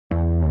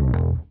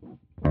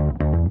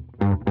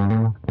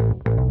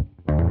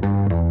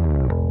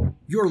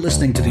You're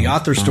listening to the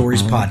Author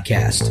Stories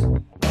Podcast,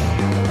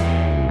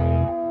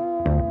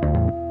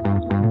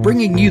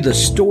 bringing you the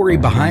story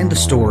behind the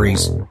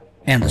stories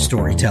and the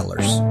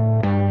storytellers.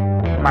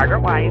 Margaret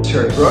White,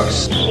 Terry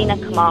Brooks, Sheena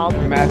Kamal,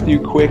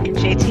 Matthew Quick,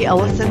 JT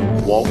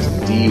Ellison, Walt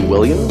D.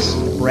 Williams,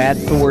 Brad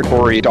Ford,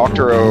 Corey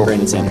Doctorow,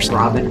 Brandon Sanderson,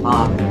 Robin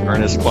Mott,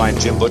 Ernest Klein,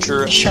 Jim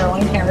Butcher,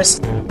 Sherwin Harris.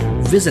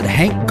 Visit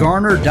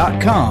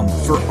hankgarner.com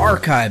for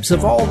archives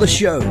of all the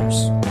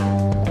shows.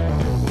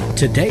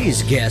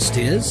 Today's guest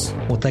is...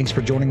 Well, thanks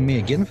for joining me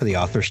again for the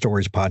Author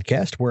Stories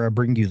Podcast, where I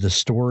bring you the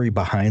story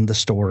behind the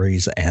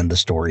stories and the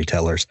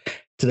storytellers.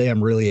 Today,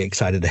 I'm really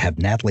excited to have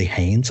Natalie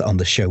Haynes on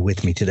the show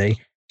with me today.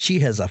 She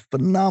has a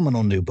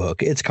phenomenal new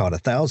book. It's called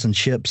 1,000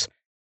 Ships,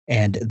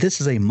 and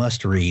this is a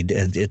must-read.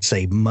 It's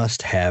a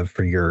must-have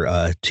for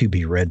your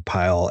to-be-read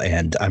pile,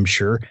 and I'm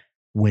sure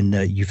when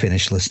you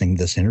finish listening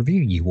to this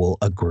interview, you will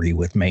agree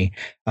with me.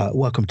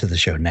 Welcome to the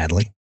show,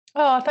 Natalie.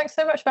 Oh, thanks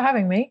so much for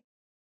having me.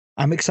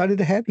 I'm excited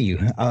to have you.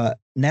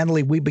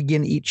 Natalie, we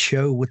begin each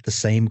show with the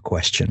same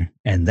question,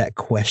 and that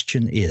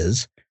question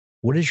is,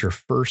 what is your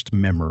first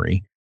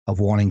memory of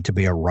wanting to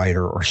be a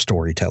writer or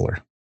storyteller?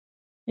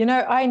 You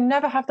know, I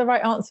never have the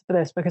right answer for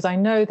this because I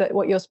know that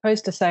what you're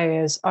supposed to say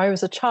is I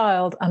was a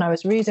child and I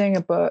was reading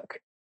a book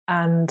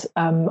and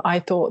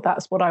I thought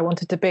that's what I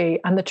wanted to be.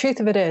 And the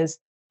truth of it is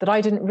that I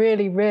didn't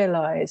really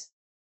realize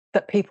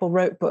that people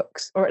wrote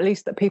books, or at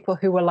least that people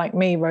who were like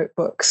me wrote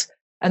books,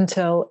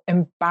 until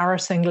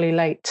embarrassingly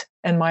late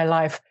in my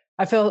life.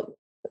 I feel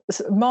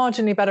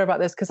marginally better about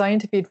this because I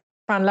interviewed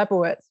Fran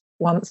Lebowitz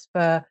once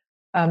for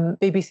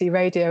BBC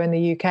Radio in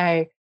the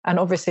UK. And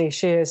obviously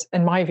she is,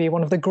 in my view,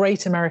 one of the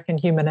great American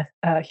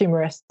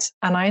humorists.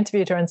 And I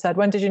interviewed her and said,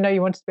 when did you know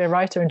you wanted to be a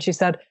writer? And she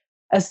said,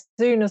 as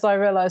soon as I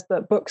realized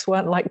that books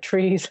weren't like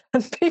trees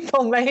and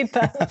people made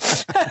them. I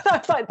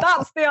was like,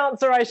 that's the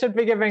answer I should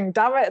be giving,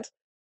 damn it.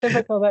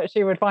 Typical that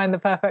she would find the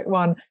perfect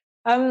one.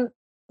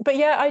 But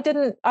yeah,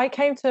 I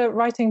came to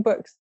writing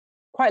books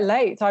quite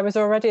late. I was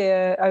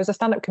a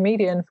stand-up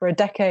comedian for a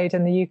decade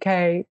in the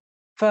UK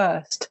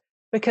first,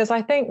 because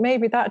I think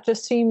maybe that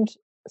just seemed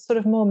sort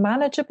of more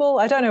manageable.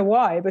 I don't know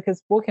why,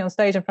 because walking on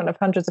stage in front of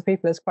hundreds of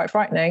people is quite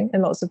frightening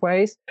in lots of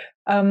ways.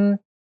 But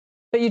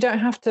you don't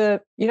have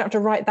to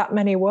write that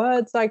many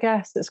words, I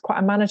guess. It's quite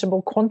a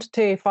manageable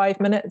quantity, 5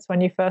 minutes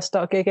when you first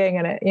start gigging,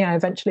 and it,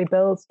 eventually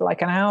builds to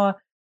like an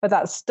hour. But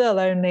that's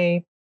still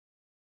only,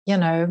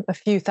 a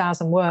few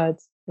thousand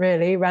words,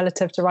 really,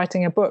 relative to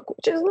writing a book,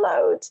 which is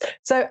loads.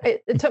 So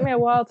it took me a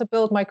while to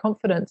build my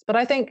confidence. But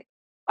I think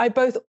I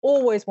both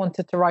always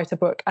wanted to write a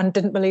book and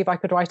didn't believe I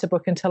could write a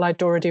book until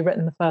I'd already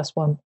written the first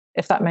one,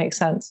 if that makes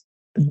sense.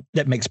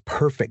 That makes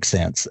perfect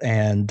sense.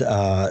 And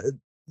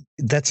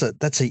that's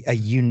a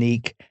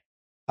unique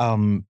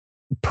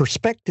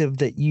perspective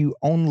that you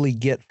only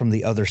get from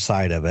the other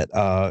side of it.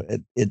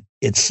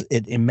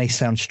 It may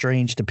sound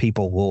strange to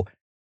people. Well,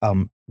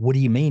 what do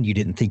you mean you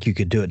didn't think you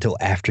could do it till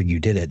after you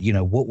did it?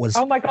 What was...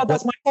 Oh my God,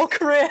 that's my whole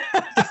career.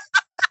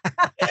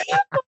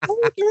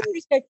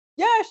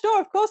 Yeah, sure,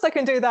 of course I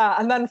can do that.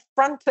 And then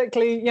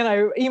frantically,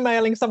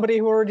 emailing somebody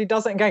who already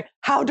does it and going,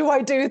 how do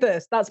I do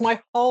this? That's my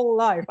whole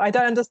life. I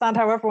don't understand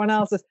how everyone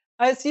else is.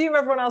 I assume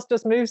everyone else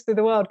just moves through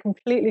the world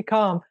completely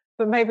calm,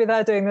 but maybe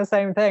they're doing the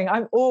same thing.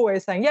 I'm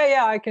always saying,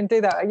 yeah, I can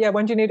do that. Yeah,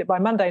 when do you need it? By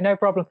Monday, no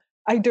problem.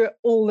 I do it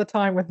all the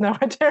time with no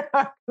idea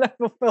how to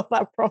fulfill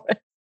that promise.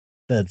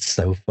 That's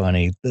so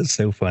funny.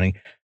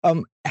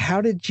 How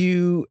did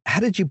you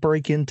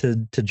break into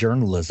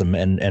journalism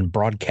and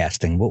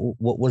broadcasting?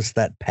 What was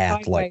that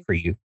path like for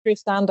you? Through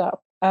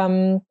stand-up.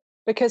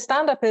 Because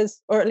stand-up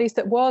is, or at least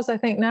it was, I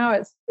think now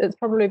it's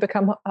probably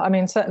become,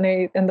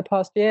 certainly in the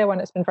past year when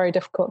it's been very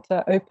difficult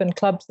to open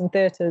clubs and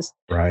theatres.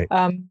 Right.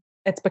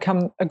 It's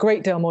become a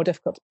great deal more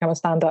difficult to become a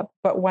stand-up.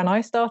 But when I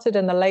started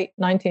in the late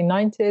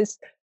 1990s,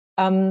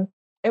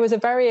 it was a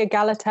very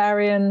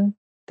egalitarian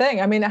thing.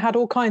 It had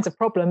all kinds of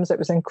problems. It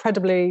was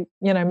incredibly,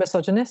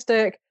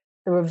 misogynistic.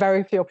 There were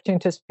very few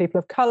opportunities for people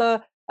of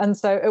color. And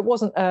so it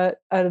wasn't a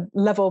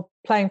level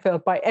playing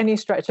field by any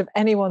stretch of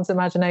anyone's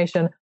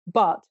imagination.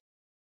 But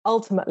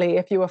ultimately,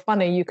 if you were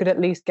funny, you could at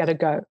least get a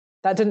go.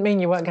 That didn't mean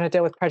you weren't going to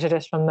deal with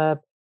prejudice from the,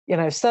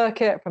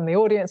 circuit, from the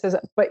audiences,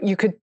 but you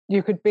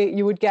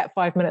would get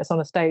 5 minutes on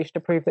a stage to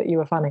prove that you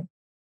were funny.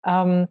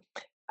 And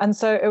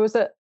so it was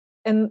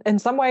in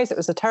some ways, it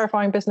was a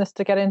terrifying business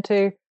to get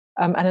into.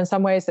 And in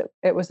some ways,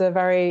 it was a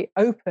very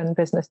open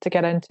business to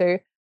get into.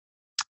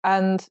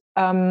 And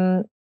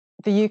the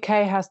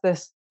UK has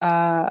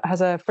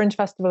a fringe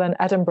festival in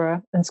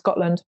Edinburgh in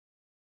Scotland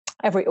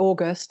every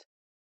August,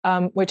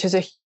 which is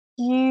a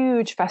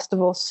huge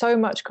festival. So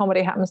much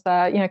comedy happens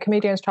there.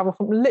 Comedians travel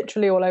from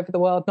literally all over the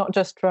world, not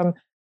just from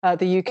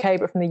the UK,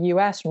 but from the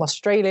US, from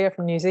Australia,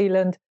 from New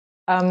Zealand.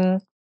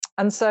 And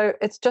so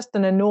it's just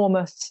an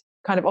enormous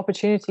kind of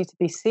opportunity to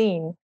be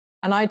seen.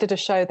 And I did a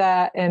show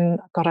there in,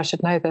 God, I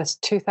should know this,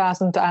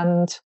 2000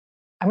 and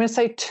I'm going to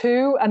say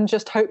 2 and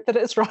just hope that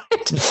it's right.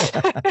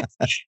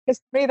 Because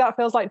to me, that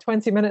feels like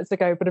 20 minutes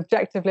ago, but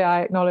objectively,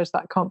 I acknowledge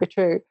that can't be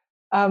true.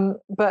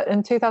 But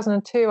in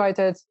 2002, I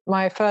did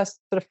my first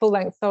sort of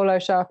full-length solo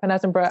show up in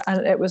Edinburgh,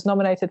 and it was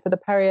nominated for the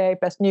Perrier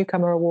Best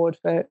Newcomer Award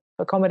for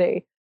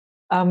comedy.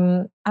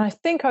 And I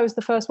think I was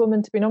the first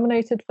woman to be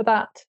nominated for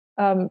that,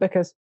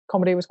 because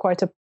comedy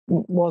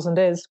was and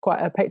is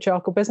quite a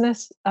patriarchal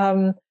business.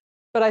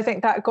 But I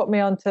think that got me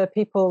onto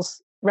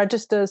people's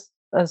registers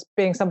as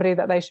being somebody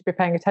that they should be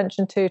paying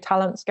attention to,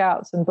 talent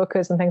scouts and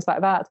bookers and things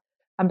like that.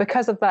 And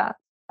because of that,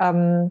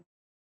 the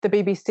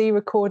BBC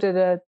recorded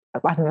a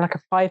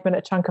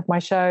 5-minute chunk of my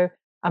show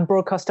and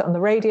broadcast it on the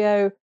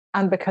radio.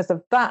 And because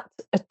of that,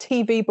 a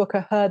TV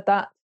booker heard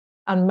that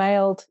and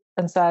mailed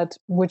and said,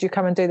 would you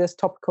come and do this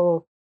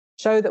topical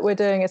show that we're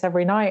doing? It's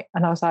every night.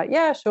 And I was like,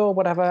 yeah, sure,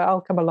 whatever,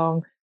 I'll come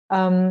along.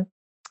 And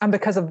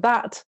because of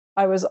that,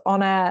 I was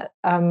on air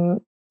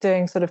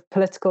doing sort of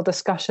political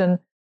discussion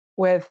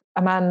with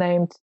a man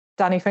named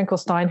Danny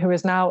Finkelstein, who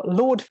is now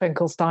Lord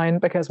Finkelstein,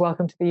 because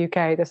welcome to the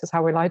UK, this is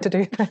how we like to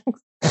do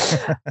things.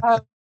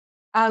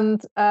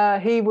 And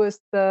he was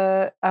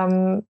the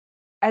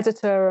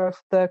editor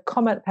of the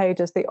comment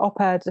pages, the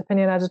op-ed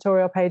opinion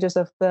editorial pages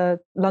of the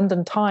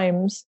London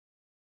Times.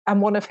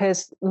 And one of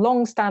his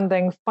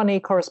long-standing funny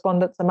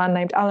correspondents, a man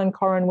named Alan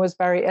Coren, was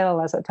very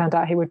ill. As it turned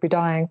out, he would be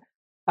dying.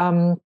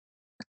 And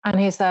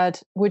he said,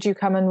 would you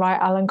come and write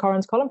Alan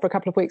Coren's column for a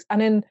couple of weeks?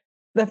 And in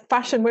the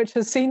fashion which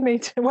has seen me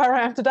to where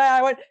I am today,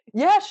 I went,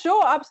 yeah,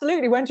 sure,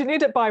 absolutely. When do you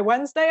need it by?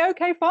 Wednesday?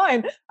 Okay,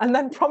 fine. And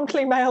then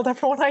promptly mailed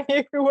everyone I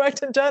knew who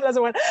worked in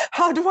journalism. I went,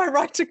 how do I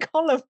write a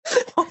column?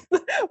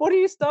 What do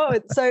you start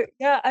with? So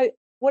yeah,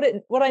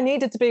 what I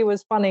needed to be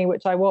was funny,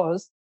 which I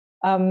was.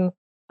 And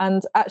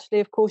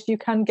actually, of course, you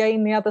can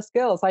gain the other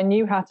skills. I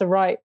knew how to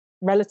write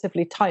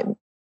relatively tight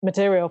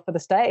material for the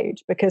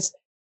stage because,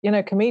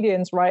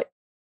 comedians write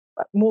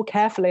more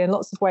carefully in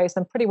lots of ways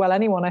than pretty well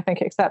anyone, I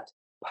think, except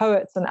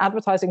poets and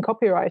advertising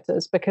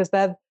copywriters, because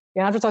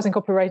advertising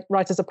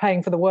copywriters are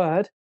paying for the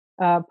word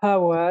per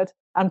word,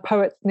 and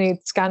poets need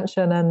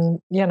scansion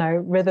and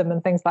rhythm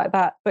and things like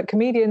that. But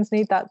comedians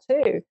need that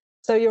too.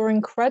 So you're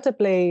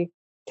incredibly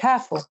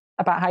careful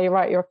about how you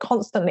write. You're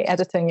constantly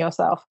editing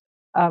yourself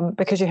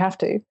because you have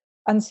to.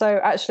 And so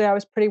actually, I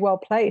was pretty well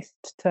placed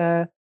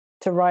to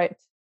write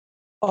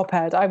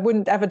op-ed. I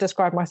wouldn't ever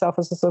describe myself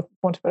as a sort of,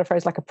 want to put a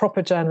phrase, like a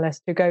proper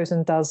journalist who goes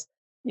and does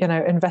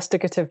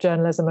investigative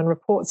journalism and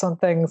reports on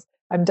things.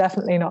 I'm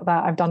definitely not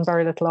that. I've done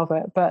very little of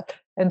it. But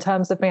in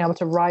terms of being able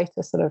to write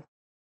a sort of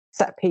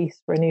set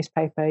piece for a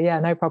newspaper, yeah,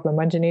 no problem.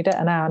 When do you need it?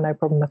 An hour, no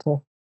problem at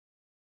all.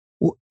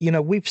 Well,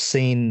 we've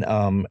seen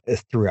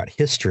throughout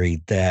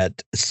history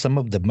that some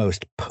of the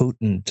most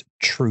potent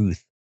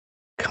truth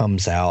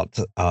comes out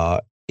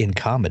in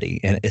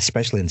comedy, and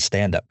especially in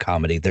stand-up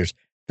comedy. There's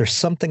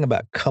something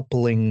about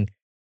coupling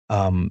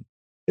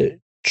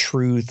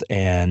truth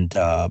and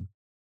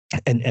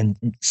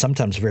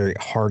sometimes very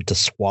hard to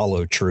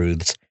swallow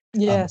truths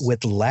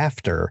with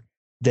laughter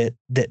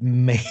that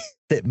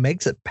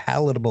makes it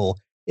palatable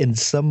in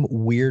some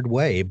weird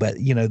way. But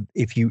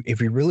if you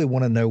really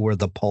want to know where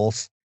the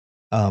pulse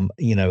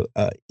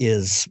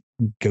is,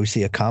 go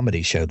see a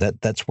comedy show.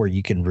 That's where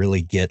you can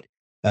really get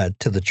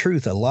to the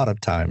truth a lot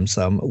of times.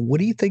 What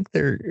do you think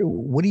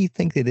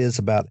it is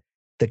about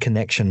the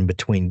connection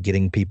between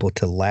getting people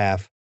to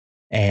laugh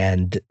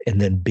and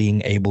then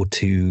being able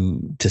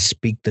to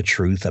speak the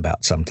truth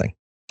about something?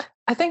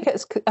 I think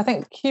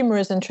humor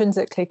is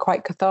intrinsically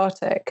quite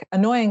cathartic.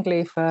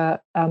 Annoyingly for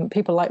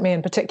people like me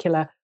in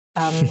particular,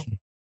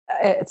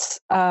 it's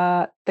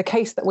the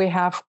case that we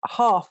have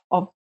half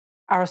of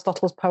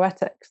Aristotle's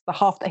Poetics, the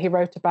half that he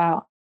wrote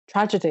about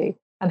tragedy,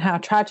 and how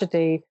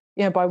tragedy,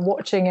 by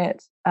watching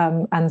it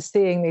and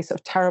seeing these sort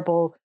of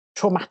terrible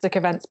traumatic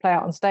events play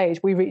out on stage,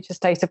 we reach a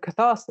state of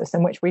catharsis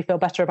in which we feel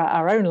better about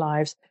our own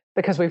lives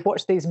because we've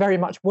watched these very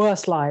much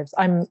worse lives.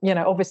 I'm,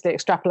 obviously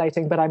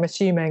extrapolating, but I'm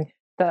assuming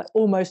that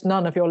almost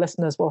none of your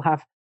listeners will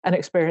have an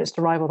experience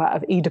to rival that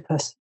of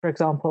Oedipus, for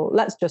example.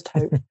 Let's just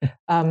hope.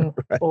 Right.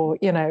 Or,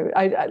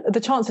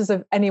 the chances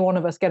of any one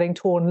of us getting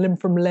torn limb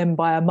from limb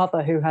by a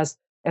mother who has,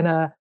 in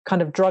a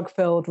kind of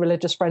drug-filled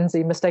religious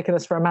frenzy, mistaken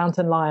us for a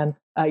mountain lion,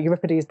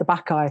 Euripides the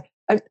Bacchae,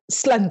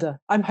 slender.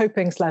 I'm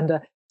hoping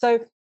slender.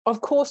 So,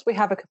 of course, we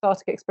have a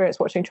cathartic experience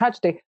watching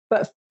tragedy,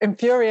 but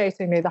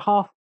infuriatingly, the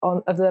half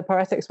of the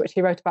Poetics which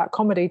he wrote about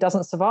comedy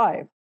doesn't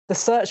survive. The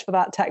search for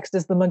that text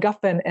is the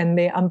MacGuffin in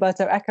the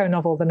Umberto Eco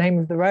novel, The Name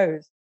of the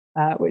Rose,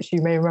 which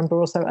you may remember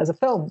also as a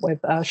film with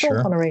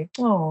Sean Connery.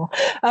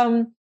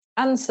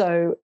 And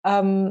so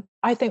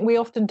I think we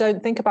often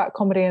don't think about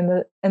comedy in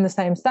the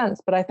same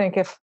sense. But I think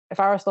if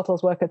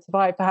Aristotle's work had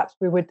survived, perhaps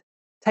we would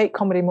take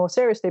comedy more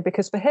seriously,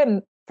 because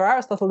for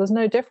Aristotle, there's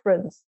no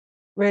difference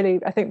really,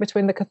 I think,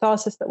 between the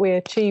catharsis that we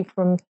achieve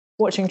from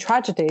watching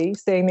tragedy,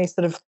 seeing these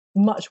sort of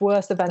much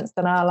worse events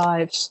than our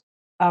lives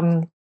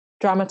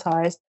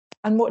dramatized,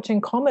 and watching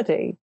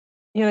comedy,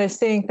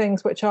 seeing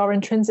things which are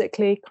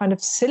intrinsically kind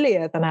of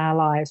sillier than our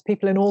lives,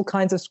 people in all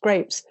kinds of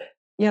scrapes,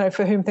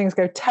 for whom things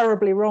go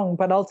terribly wrong,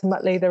 but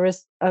ultimately there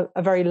is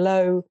a very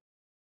low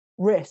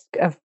risk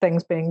of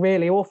things being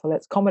really awful.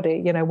 It's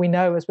comedy. We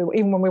know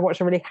even when we watch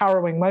a really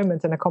harrowing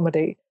moment in a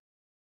comedy,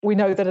 we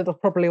know that it'll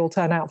probably all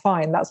turn out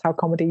fine. That's how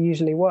comedy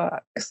usually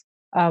works.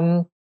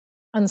 And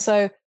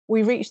so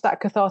we reach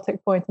that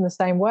cathartic point in the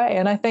same way.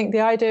 And I think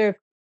the idea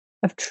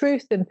of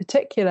truth in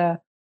particular,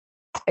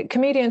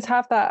 comedians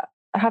have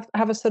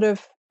a sort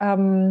of,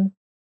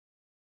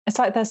 it's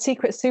like their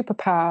secret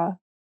superpower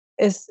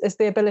is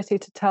the ability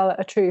to tell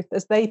a truth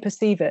as they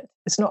perceive it.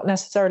 It's not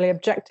necessarily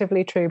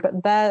objectively true,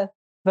 but their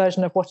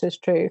version of what is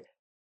true.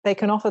 They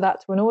can offer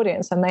that to an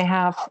audience, and they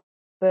have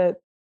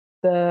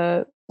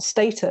the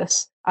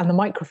status and the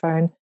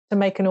microphone to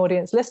make an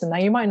audience listen. Now,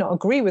 you might not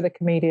agree with a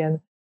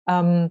comedian.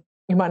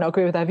 You might not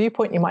agree with their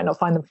viewpoint. You might not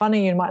find them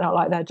funny. You might not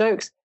like their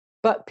jokes,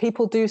 but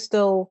people do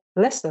still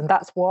listen.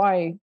 That's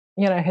why,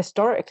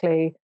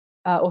 historically,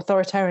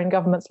 authoritarian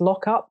governments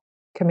lock up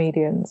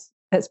comedians.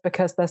 It's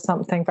because there's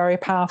something very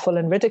powerful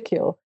in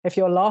ridicule. If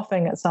you're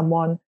laughing at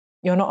someone,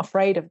 you're not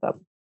afraid of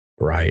them.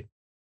 Right.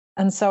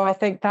 And so I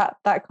think that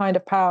kind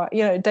of power,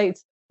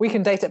 we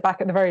can date it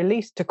back at the very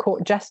least to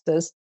court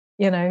jesters,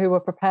 who were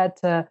prepared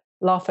to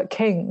laugh at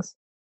kings.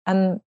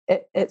 And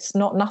it's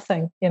not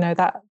nothing,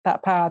 that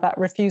power, that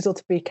refusal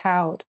to be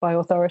cowed by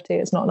authority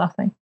is not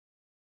nothing.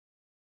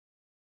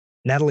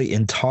 Natalie,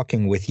 in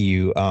talking with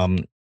you,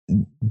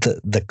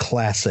 the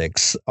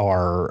classics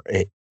are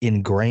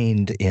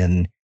ingrained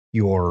in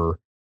your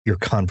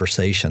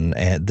conversation,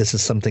 and this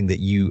is something that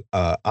you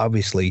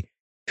obviously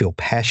feel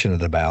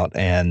passionate about,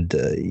 and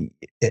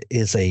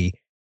is a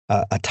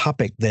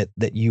topic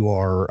that you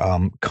are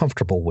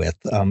comfortable with.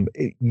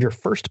 Your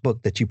first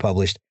book that you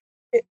published,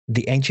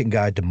 The Ancient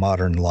Guide to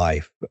Modern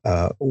Life.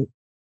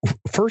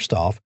 First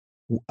off,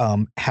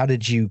 how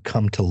did you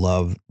come to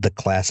love the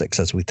classics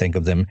as we think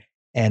of them,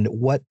 and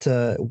what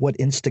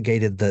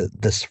instigated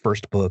this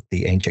first book,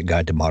 The Ancient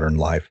Guide to Modern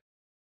Life?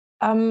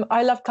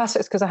 I love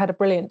classics because I had a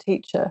brilliant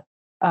teacher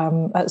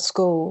at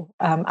school,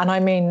 and I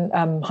mean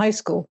high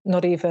school,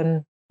 not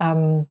even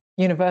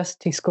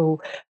university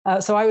school.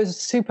 So I was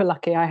super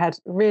lucky. I had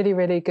really,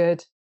 really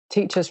good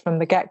teachers from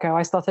the get-go.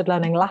 I started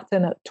learning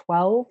Latin at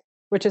 12,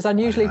 which is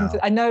unusual. Wow.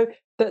 I know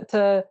that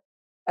to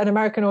an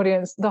American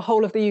audience, the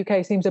whole of the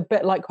UK seems a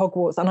bit like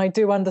Hogwarts, and I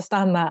do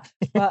understand that.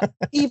 But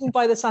even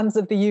by the standards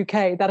of the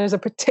UK, that is a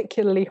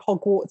particularly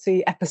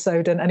Hogwartsy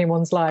episode in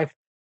anyone's life.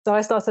 So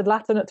I started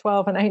Latin at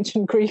 12 and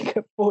ancient Greek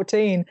at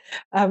 14.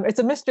 It's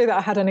a mystery that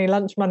I had any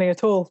lunch money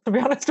at all, to be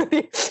honest with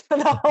you, for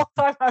the whole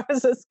time I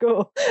was at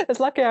school.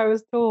 It's lucky I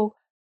was tall.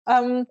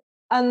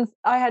 And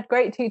I had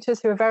great teachers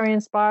who were very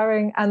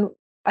inspiring. And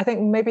I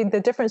think maybe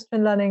the difference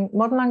between learning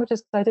modern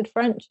languages, because I did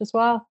French as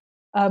well,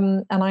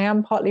 and I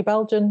am partly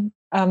Belgian.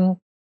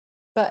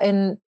 But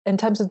in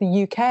terms of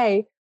the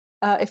UK,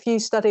 if you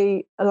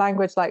study a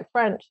language like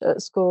French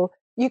at school,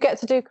 you get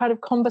to do kind of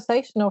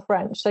conversational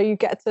French. So you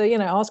get to,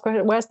 ask,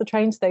 where's the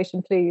train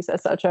station, please,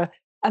 etc.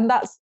 And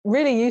that's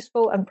really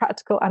useful and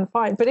practical and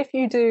fine. But if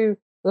you do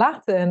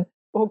Latin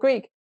or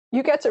Greek,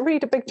 you get to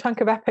read a big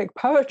chunk of epic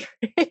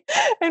poetry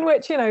in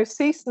which,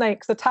 sea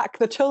snakes attack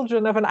the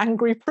children of an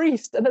angry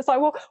priest. And it's like,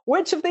 well,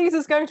 which of these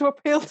is going to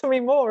appeal to me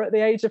more at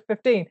the age of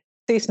 15?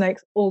 Sea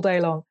snakes all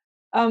day long.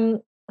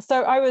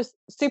 So I was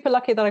super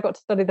lucky that I got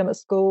to study them at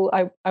school.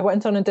 I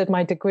went on and did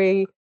my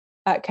degree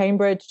at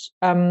Cambridge,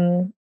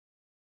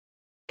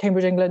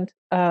 England.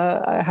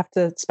 I have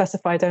to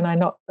specify, don't I?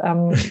 Not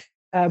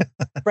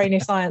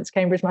Brainy Science,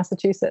 Cambridge,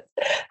 Massachusetts.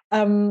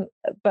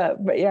 But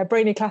yeah,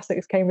 Brainy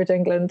Classics, Cambridge,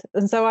 England.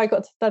 And so I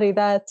got to study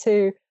there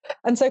too.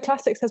 And so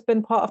classics has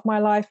been part of my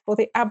life for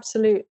the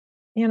absolute,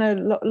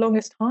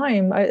 longest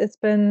time.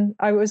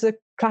 I was a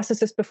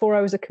classicist before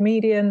I was a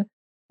comedian.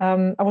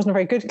 I wasn't a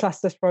very good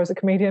classicist before I was a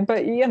comedian,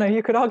 but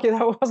you could argue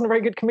that I wasn't a very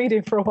good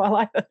comedian for a while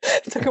either.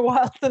 It took a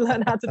while to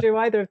learn how to do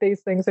either of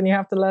these things, and you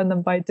have to learn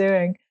them by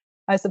doing,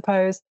 I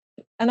suppose.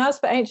 And as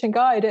for Ancient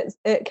Guide,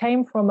 it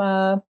came from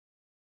a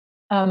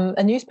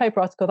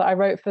newspaper article that I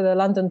wrote for the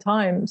London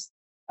Times.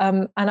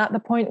 And at the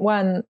point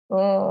when,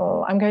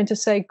 I'm going to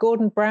say,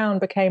 Gordon Brown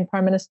became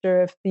Prime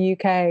Minister of the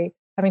UK,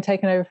 having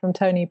taken over from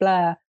Tony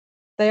Blair,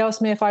 they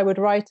asked me if I would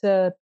write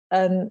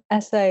an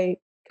essay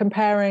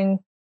comparing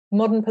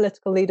modern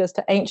political leaders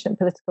to ancient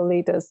political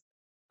leaders.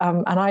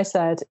 And I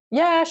said,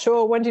 yeah,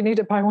 sure. When do you need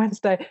it? By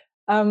Wednesday.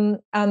 And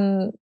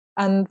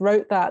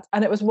wrote that.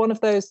 And it was one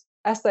of those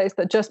essays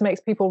that just makes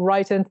people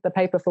write into the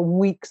paper for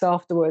weeks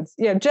afterwards,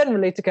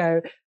 generally to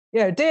go,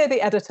 dear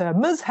the editor,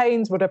 Ms.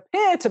 Haynes would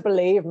appear to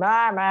believe,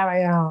 but,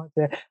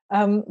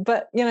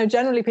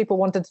 generally people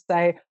wanted to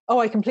say, oh,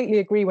 I completely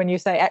agree when you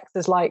say X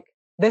is like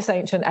this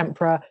ancient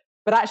emperor,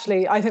 but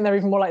actually I think they're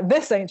even more like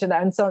this ancient,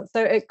 and so on.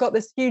 So it got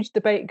this huge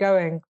debate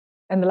going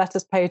in the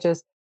letters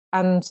pages.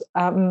 And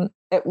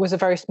it was a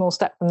very small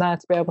step from there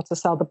to be able to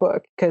sell the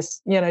book,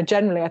 because,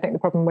 generally I think the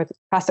problem with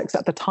classics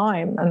at the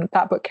time, and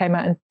that book came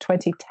out in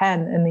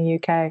 2010 in the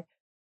UK,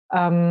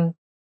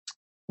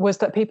 was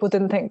that people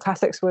didn't think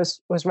classics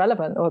was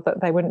relevant, or that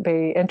they wouldn't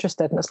be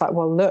interested. And it's like,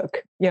 well,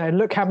 look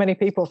how many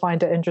people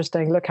find it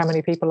interesting. Look how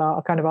many people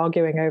are kind of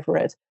arguing over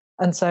it.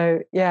 And so,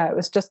 yeah, it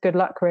was just good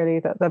luck, really,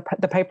 that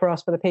the paper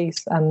asked for the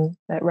piece and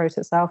it wrote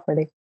itself,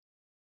 really.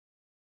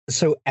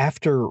 So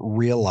after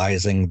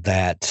realizing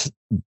that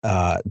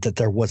that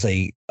there was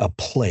a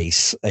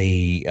place,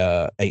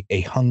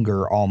 a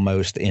hunger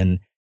almost in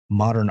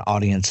modern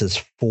audiences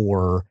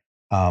for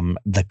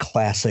the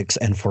classics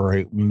and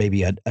for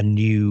maybe a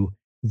new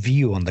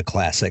view on the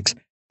classics.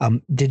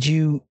 Did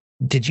you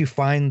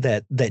find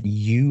that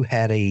you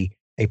had a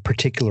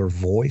particular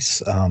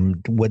voice?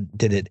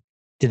 Did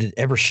it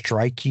ever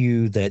strike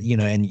you that,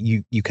 and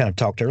you kind of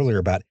talked earlier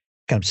about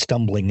kind of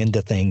stumbling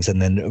into things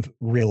and then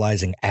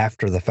realizing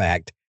after the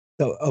fact,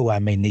 oh, I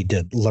may need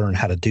to learn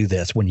how to do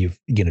this when you've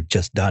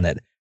just done it.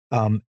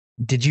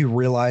 Did you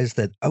realize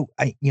that,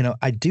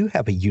 I do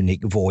have a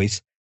unique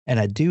voice and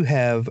I do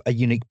have a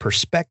unique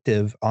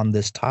perspective on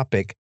this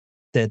topic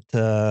that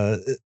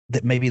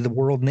maybe the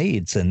world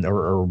needs or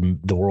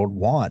the world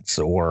wants,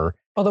 or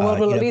the world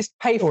will at least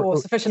pay for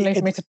sufficiently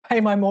for me to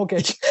pay my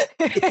mortgage.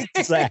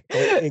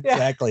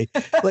 Exactly.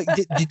 Like,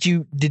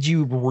 did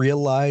you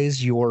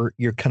realize your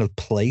kind of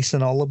place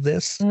in all of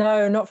this?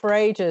 No, not for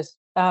ages.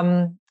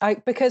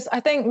 Because I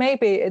think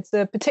maybe it's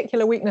a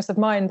particular weakness of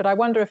mine, but I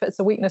wonder if it's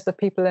a weakness of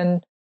people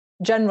in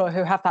general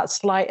who have that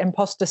slight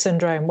imposter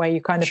syndrome where you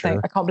kind of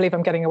think, I can't believe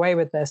I'm getting away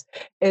with this.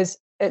 Is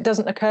it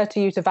doesn't occur to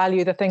you to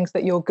value the things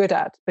that you're good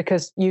at,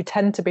 because you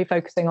tend to be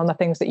focusing on the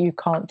things that you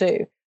can't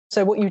do.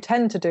 So what you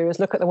tend to do is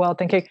look at the world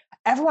thinking,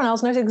 everyone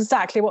else knows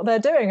exactly what they're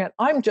doing, and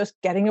I'm just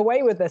getting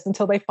away with this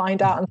until they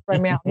find out and throw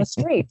me out on the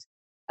street.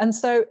 And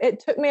so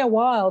it took me a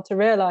while to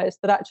realize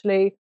that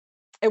actually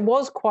it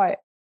was quite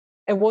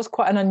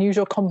an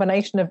unusual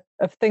combination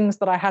of things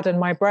that I had in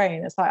my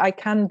brain. It's like I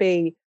can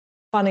be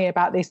funny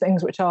about these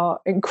things which are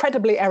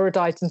incredibly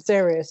erudite and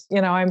serious.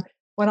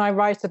 When I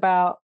write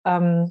about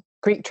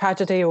Greek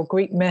tragedy or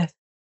Greek myth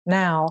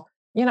now,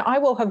 I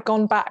will have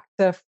gone back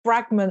to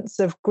fragments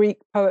of Greek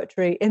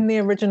poetry in the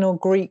original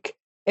Greek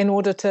in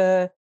order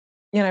to,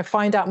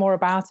 find out more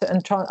about it,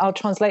 and I'll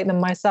translate them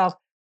myself.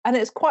 And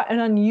it's quite an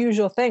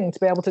unusual thing to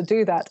be able to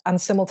do that and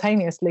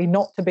simultaneously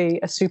not to be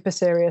a super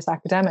serious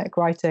academic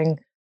writing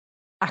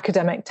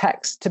academic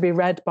text to be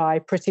read by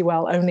pretty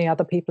well only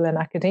other people in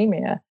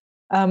academia.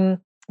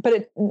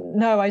 But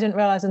I didn't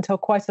realize until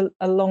quite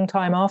a long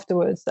time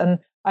afterwards. And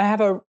I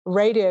have a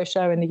radio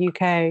show in the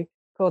UK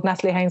called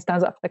Natalie Haynes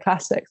Stands Up for the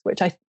Classics,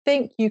 which I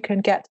think you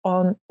can get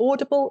on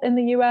Audible in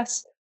the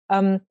US.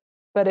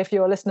 But if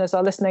your listeners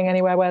are listening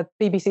anywhere where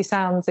BBC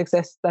Sounds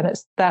exists, then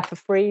it's there for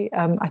free.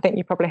 I think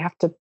you probably have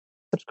to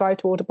subscribe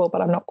to Audible,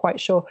 but I'm not quite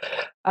sure.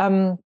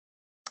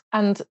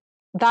 And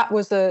that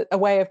was a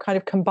way of kind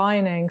of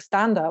combining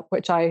stand-up,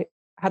 which I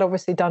had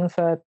obviously done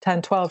for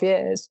 10, 12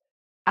 years,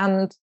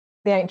 and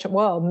the ancient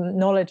world,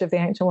 knowledge of the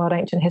ancient world,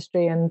 ancient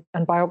history and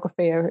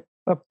biography are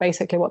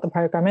basically what the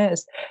program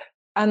is.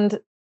 And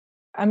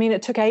I mean,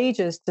 it took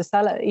ages to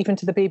sell it, even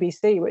to the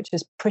BBC, which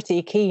is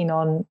pretty keen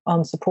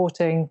on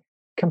supporting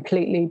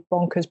completely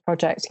bonkers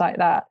projects like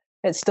that.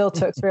 It still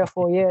took 3 or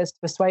 4 years to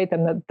persuade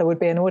them that there would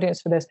be an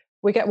audience for this.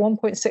 We get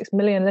 1.6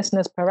 million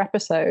listeners per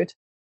episode.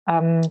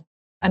 And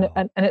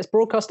it's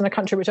broadcast in a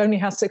country which only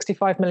has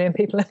 65 million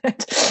people in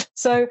it.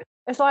 So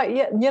it's like,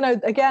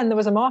 again, there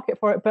was a market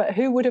for it, but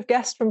who would have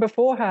guessed from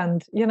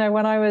beforehand,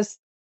 when I was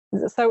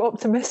so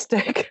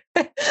optimistic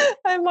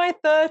in my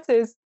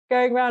 30s,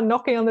 going around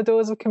knocking on the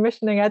doors of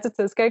commissioning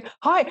editors going,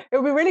 hi, it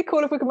would be really cool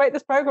if we could make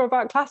this program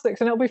about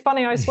classics and it'll be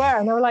funny, I swear.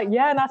 And they were like,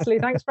 yeah, Natalie,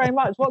 thanks very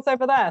much. What's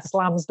over there?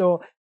 Slams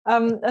door.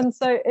 And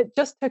so it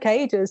just took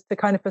ages to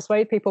kind of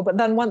persuade people. But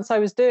then once I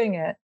was doing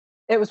it,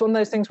 it was one of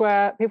those things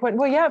where people went,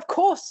 well, yeah, of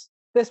course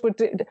this would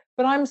do.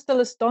 But I'm still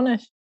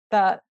astonished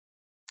that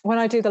when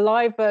I do the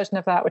live version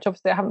of that, which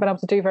obviously I haven't been able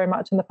to do very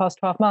much in the past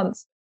 12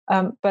 months,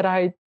 but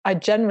I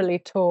generally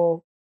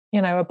tour,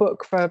 a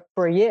book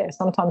for a year,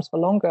 sometimes for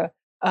longer,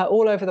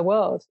 all over the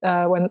world.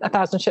 When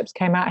 1,000 Ships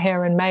came out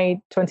here in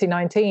May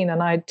 2019,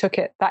 and I took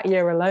it that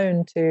year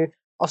alone to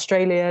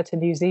Australia, to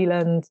New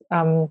Zealand,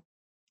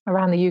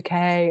 around the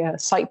UK,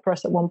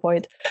 Cyprus at one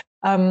point.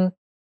 And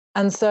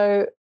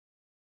so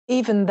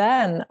even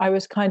then, I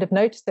was kind of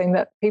noticing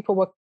that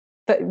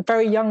that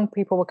very young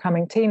people were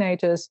coming,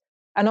 teenagers,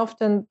 and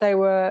often they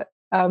were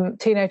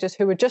teenagers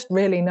who were just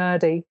really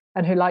nerdy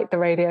and who liked the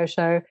radio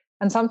show.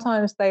 And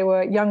sometimes they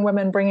were young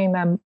women bringing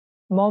their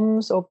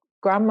moms or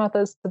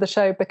grandmothers to the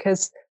show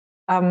because,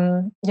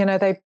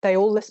 they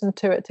all listened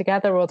to it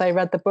together or they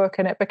read the book,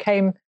 and it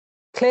became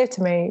clear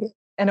to me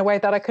in a way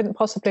that I couldn't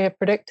possibly have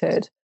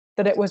predicted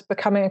that it was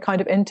becoming a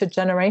kind of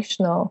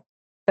intergenerational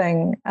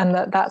thing. And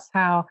that's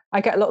how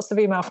I get lots of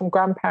email from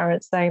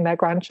grandparents saying their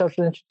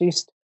grandchildren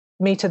introduced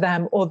me to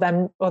them, or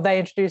they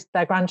introduced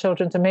their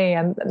grandchildren to me,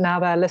 and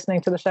now they're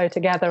listening to the show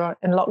together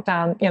in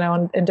lockdown,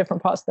 in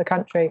different parts of the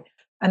country.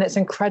 And it's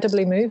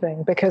incredibly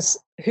moving because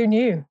who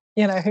knew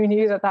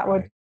that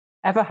would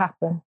ever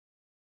happen.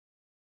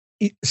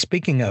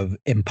 Speaking of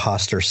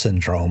imposter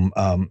syndrome,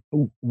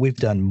 we've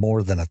done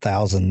more than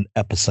 1,000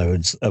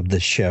 episodes of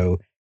this show,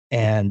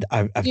 and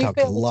I've talked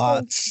to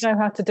lots. You know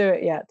how to do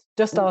it yet?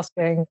 Just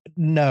asking.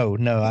 No,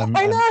 I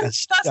know.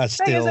 That's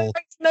the thing, is it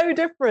makes no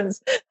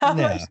difference how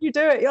much you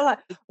do it. You're like,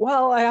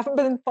 well, I haven't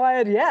been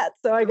fired yet,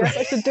 so I guess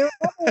I should do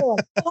another one.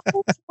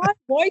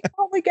 Why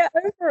can't we get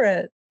over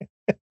it?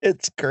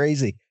 It's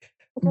crazy.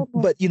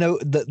 But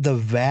the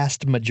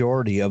vast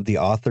majority of the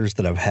authors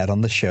that I've had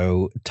on the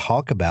show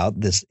talk about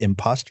this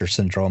imposter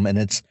syndrome, and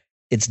it's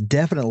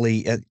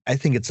definitely, I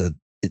think it's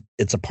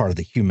a part of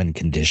the human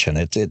condition.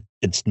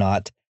 It's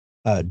not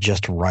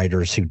just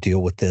writers who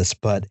deal with this,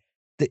 but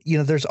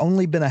there's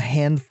only been a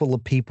handful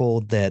of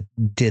people that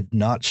did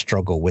not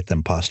struggle with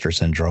imposter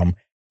syndrome.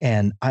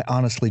 And I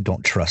honestly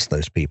don't trust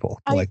those people.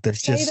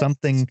 There's just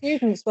something.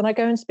 Students, when I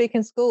go and speak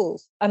in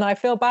schools, and I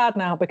feel bad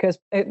now because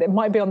it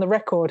might be on the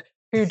record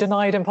who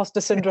denied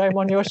imposter syndrome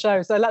on your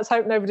show. So let's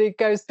hope nobody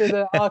goes through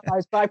the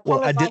archives. But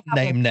I didn't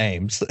name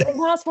names.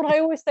 That's what I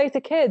always say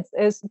to kids: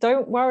 is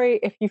don't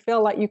worry if you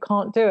feel like you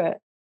can't do it,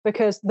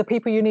 because the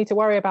people you need to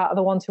worry about are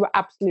the ones who are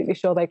absolutely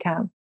sure they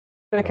can,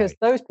 because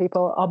those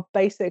people are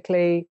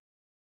basically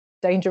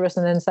dangerous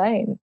and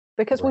insane.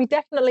 Because we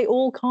definitely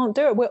all can't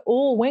do it. We're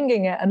all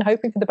winging it and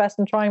hoping for the best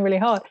and trying really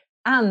hard.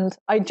 And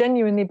I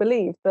genuinely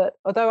believe that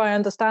although I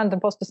understand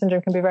imposter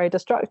syndrome can be very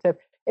destructive,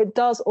 it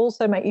does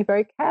also make you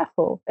very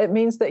careful. It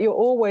means that you're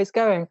always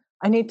going,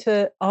 I need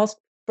to ask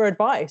for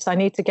advice. I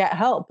need to get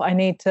help. I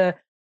need to,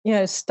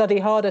 study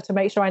harder to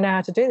make sure I know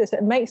how to do this.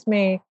 It makes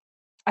me,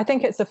 I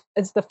think it's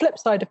the flip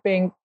side of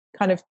being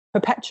kind of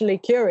perpetually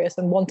curious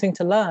and wanting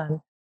to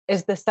learn,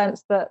 is the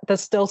sense that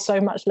there's still so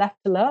much left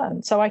to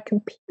learn. So I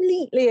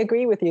completely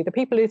agree with you. The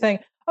people who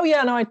think, oh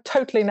yeah, no, I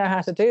totally know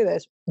how to do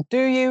this.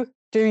 Do you?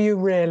 Do you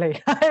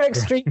really? I'm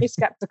extremely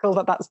skeptical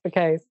that that's the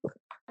case.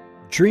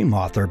 Dream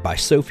Author by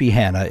Sophie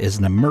Hannah is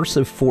an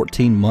immersive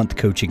 14-month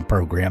coaching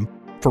program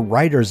for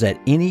writers at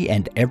any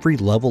and every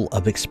level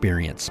of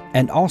experience,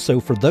 and also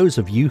for those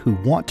of you who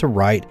want to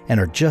write and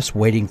are just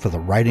waiting for the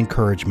right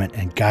encouragement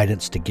and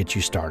guidance to get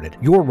you started.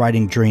 Your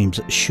writing dreams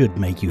should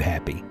make you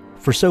happy.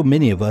 For so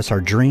many of us, our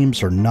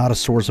dreams are not a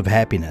source of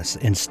happiness.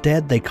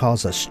 Instead, they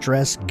cause us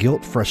stress,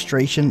 guilt,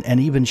 frustration, and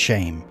even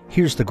shame.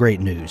 Here's the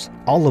great news.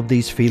 All of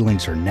these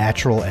feelings are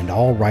natural and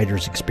all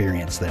writers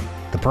experience them.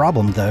 The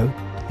problem, though,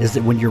 is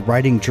that when your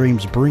writing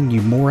dreams bring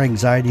you more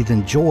anxiety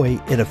than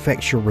joy, it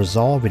affects your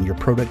resolve and your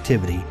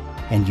productivity,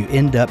 and you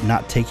end up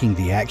not taking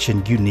the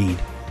action you need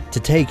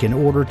to take in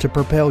order to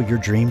propel your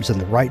dreams in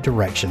the right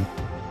direction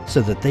so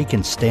that they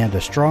can stand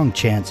a strong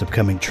chance of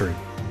coming true.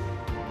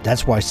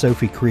 That's why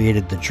Sophie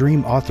created the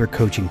Dream Author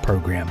Coaching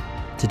Program,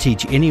 to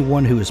teach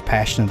anyone who is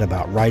passionate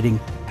about writing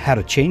how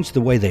to change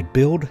the way they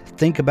build,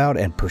 think about,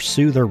 and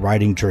pursue their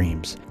writing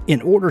dreams in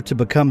order to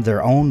become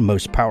their own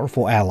most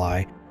powerful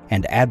ally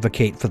and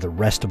advocate for the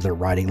rest of their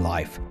writing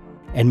life.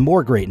 And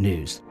more great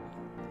news.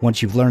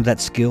 Once you've learned that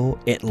skill,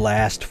 it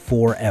lasts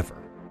forever.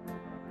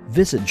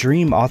 Visit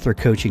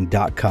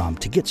dreamauthorcoaching.com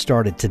to get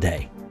started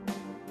today.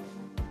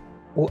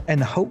 Well,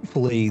 and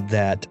hopefully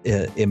that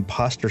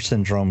imposter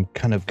syndrome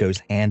kind of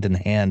goes hand in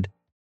hand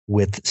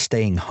with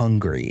staying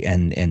hungry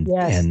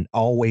and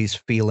always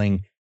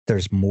feeling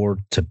there's more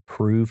to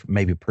prove.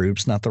 Maybe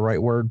prove's not the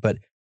right word, but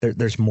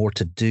there's more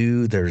to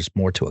do. There's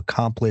more to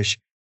accomplish,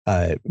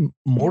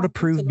 more to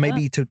prove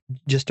maybe to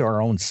just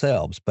our own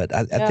selves. But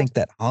I think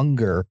that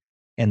hunger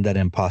and that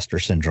imposter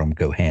syndrome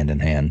go hand in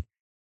hand.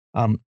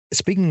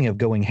 Speaking of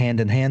going hand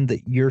in hand,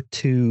 that your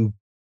two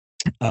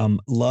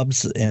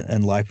loves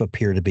in life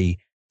appear to be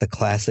the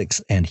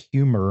classics and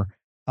humor.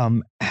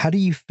 How do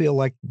you feel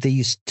like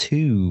these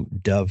two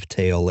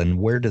dovetail, and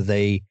where do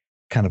they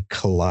kind of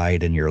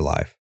collide in your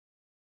life?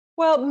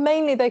 Well,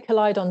 mainly they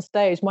collide on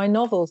stage. My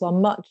novels are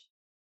much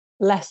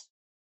less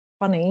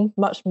funny,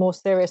 much more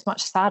serious,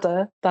 much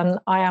sadder than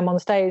I am on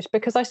stage,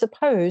 because I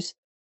suppose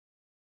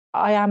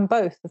I am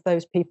both of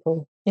those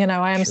people.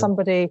 I am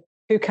somebody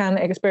who can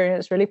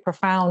experience really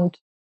profound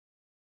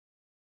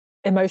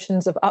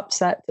emotions of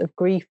upset, of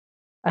grief,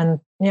 and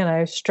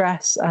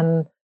stress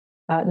and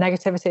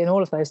negativity and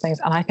all of those things.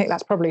 And I think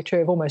that's probably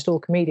true of almost all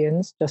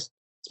comedians, just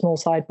small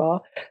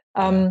sidebar.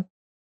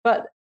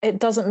 But it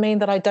doesn't mean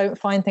that I don't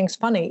find things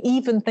funny,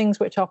 even things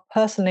which are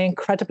personally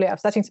incredibly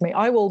upsetting to me.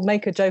 I will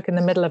make a joke in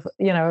the middle of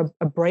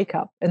a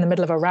breakup, in the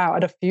middle of a row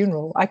at a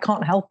funeral. I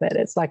can't help it.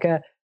 It's like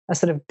a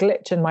sort of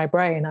glitch in my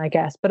brain, I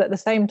guess. But at the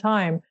same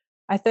time,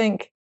 I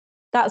think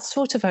that's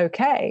sort of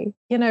okay.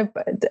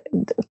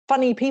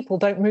 Funny people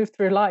don't move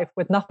through life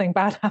with nothing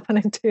bad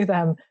happening to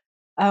them.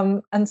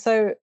 And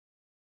so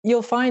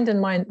you'll find in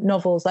my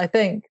novels, I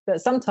think,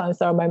 that sometimes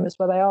there are moments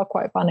where they are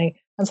quite funny,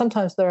 and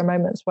sometimes there are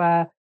moments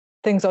where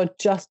things are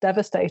just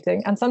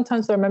devastating. And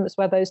sometimes there are moments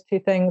where those two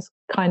things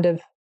kind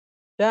of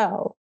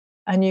gel,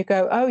 and you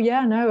go, oh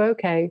yeah, no,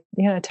 okay.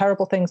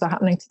 Terrible things are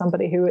happening to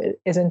somebody who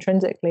is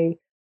intrinsically,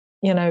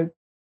 a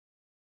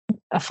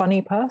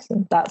funny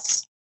person.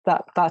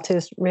 That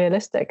is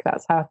realistic.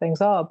 That's how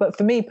things are. But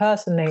for me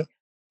personally,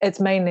 it's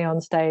mainly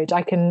on stage.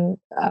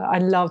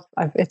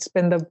 It's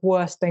been the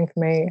worst thing for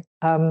me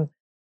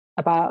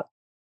about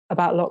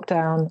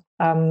lockdown.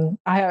 I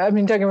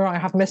mean, don't get me wrong, I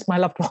have missed my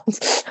loved ones.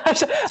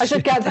 I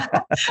should get that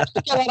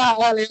out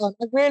early on.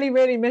 I really,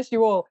 really miss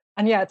you all.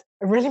 And yet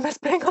I really miss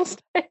being on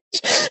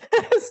stage.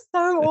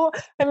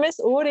 I miss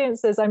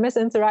audiences. I miss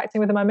interacting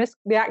with them. I miss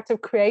the act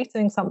of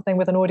creating something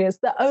with an audience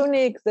that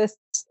only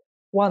exists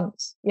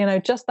once,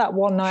 just that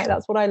one night.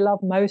 That's what I love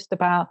most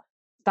about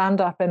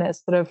stand-up, and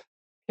it's sort of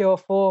pure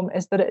form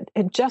is that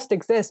it just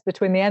exists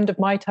between the end of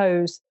my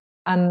toes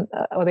and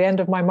or the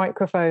end of my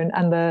microphone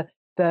and the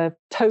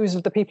toes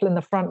of the people in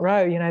the front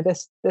row. You know,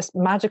 this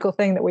magical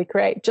thing that we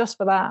create just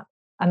for that,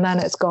 and then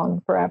it's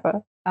gone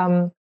forever.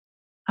 And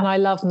I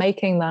love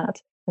making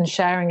that and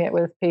sharing it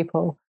with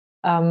people.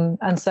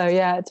 And so,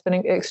 yeah, it's been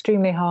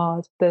extremely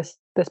hard this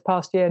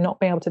past year not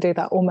being able to do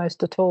that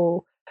almost at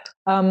all.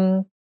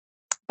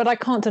 But I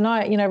can't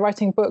deny it. You know,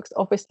 writing books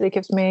obviously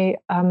gives me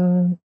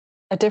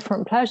a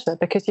different pleasure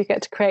because you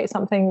get to create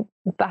something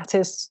that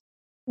is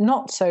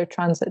not so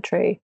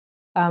transitory.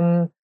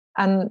 And,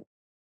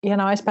 you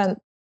know, I spent,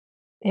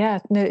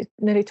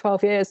 nearly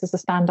 12 years as a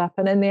stand-up.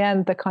 And in the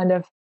end, the kind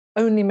of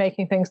only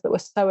making things that were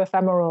so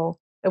ephemeral,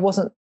 it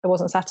wasn't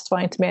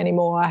satisfying to me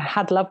anymore. I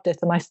had loved it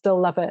and I still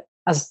love it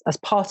as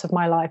part of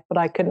my life, but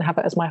I couldn't have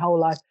it as my whole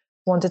life.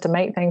 I wanted to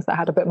make things that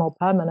had a bit more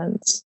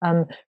permanence.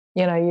 And,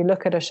 you know, you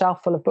look at a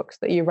shelf full of books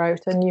that you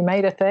wrote and you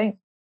made a thing.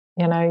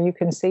 You know, you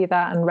can see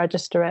that and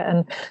register it,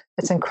 and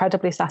it's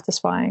incredibly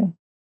satisfying.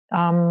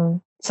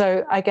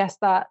 So I guess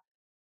that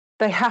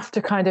they have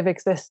to kind of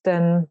exist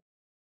in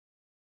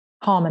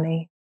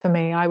harmony for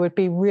me. I would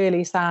be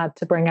really sad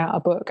to bring out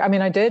a book. I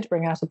mean, I did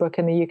bring out a book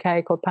in the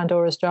UK called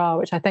Pandora's Jar,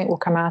 which I think will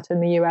come out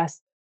in the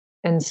US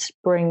in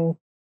spring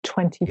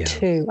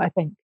 22, I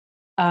think.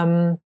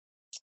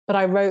 But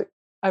I wrote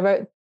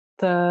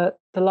the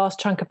last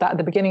chunk of that at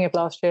the beginning of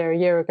last year, a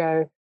year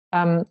ago.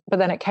 But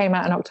then it came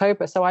out in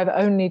October. So I've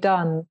only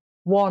done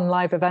one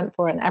live event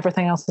for it and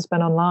everything else has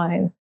been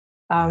online.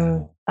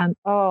 And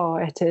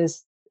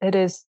it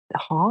is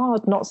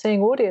hard not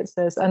seeing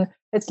audiences, and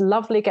it's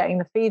lovely getting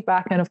the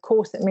feedback. And of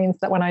course, it means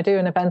that when I do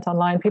an event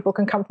online, people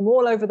can come from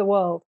all over the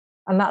world,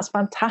 and that's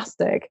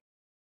fantastic.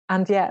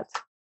 And yet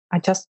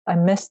I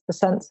miss the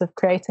sense of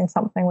creating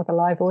something with a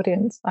live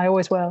audience. I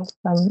always will,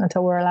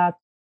 until we're allowed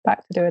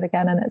back to do it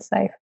again and it's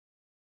safe.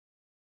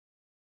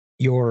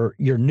 Your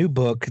new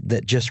book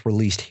that just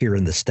released here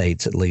in the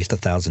States, at least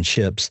 1,000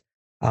 Ships,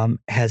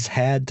 has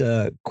had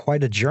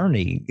quite a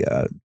journey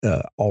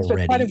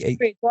already. Quite a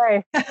great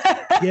day.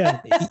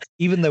 Yeah,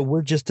 even though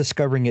we're just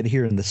discovering it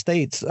here in the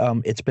States,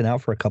 it's been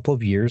out for a couple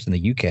of years in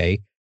the UK.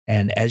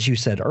 And as you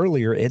said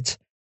earlier, it's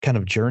kind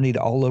of journeyed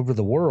all over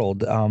the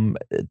world.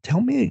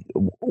 Tell me,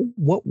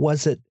 what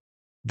was it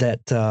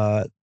that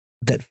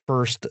that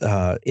first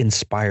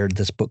inspired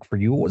this book for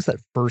you? What was that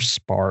first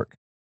spark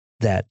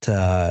that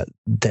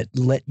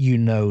let you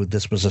know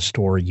this was a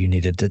story you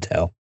needed to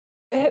tell?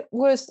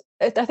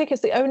 I think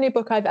it's the only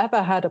book I've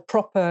ever had a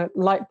proper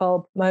light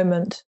bulb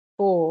moment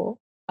for.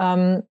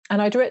 And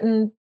I'd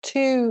written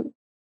 2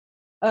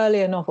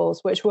 earlier novels,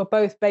 which were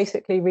both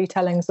basically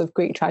retellings of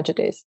Greek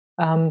tragedies.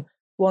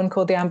 One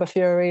called The Amber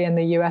Fury in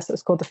the US, it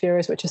was called The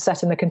Furies, which is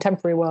set in the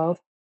contemporary world.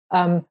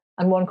 And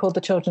one called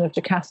The Children of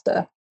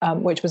Jocasta,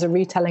 which was a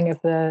retelling of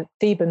the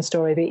Theban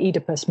story, the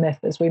Oedipus myth,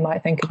 as we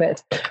might think of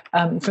it,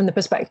 from the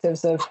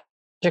perspectives of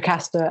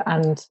Jocasta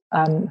and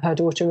her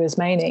daughter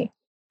Ismene.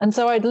 And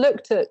so I'd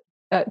looked at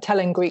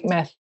telling Greek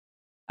myth,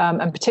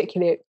 and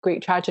particularly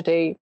Greek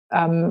tragedy,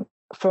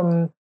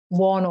 from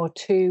 1 or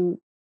 2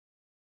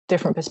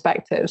 different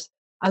perspectives.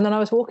 And then I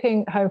was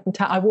walking home from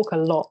town. I walk a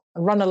lot. I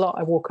run a lot.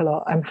 I walk a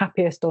lot. I'm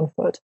happiest on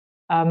foot.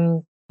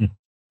 And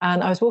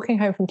I was walking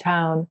home from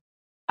town,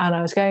 and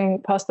I was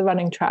going past the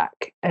running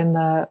track in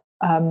the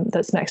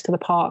that's next to the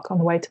park on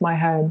the way to my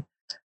home.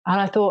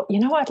 And I thought, you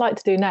know what I'd like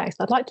to do next?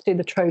 I'd like to do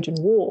the Trojan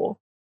War.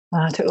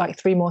 And I took like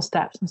 3 more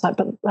steps. I was like,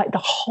 but like the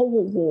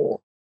whole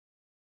war.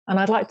 And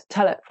I'd like to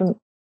tell it from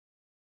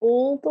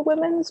all the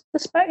women's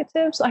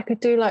perspectives. I could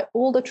do like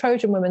all the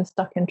Trojan women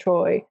stuck in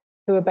Troy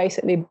who were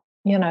basically,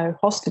 you know,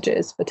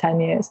 hostages for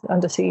 10 years,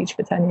 under siege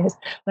for 10 years.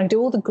 And I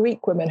do all the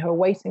Greek women who are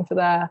waiting for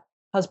their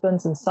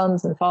husbands and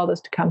sons and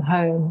fathers to come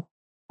home.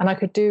 And I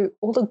could do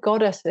all the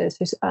goddesses.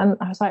 And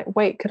I was like,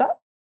 wait, could I?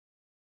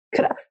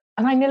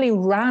 And I nearly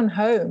ran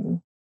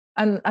home.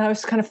 And I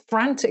was kind of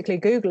frantically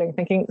Googling,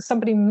 thinking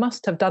somebody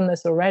must have done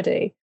this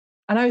already.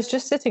 And I was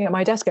just sitting at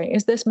my desk going,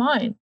 is this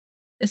mine?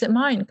 Is it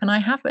mine? Can I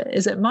have it?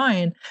 Is it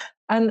mine?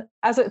 And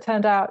as it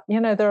turned out, you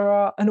know, there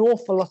are an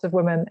awful lot of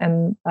women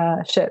in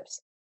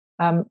ships,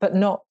 but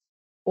not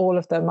all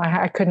of them.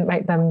 I couldn't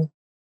make them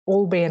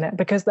all be in it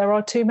because there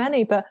are too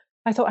many. But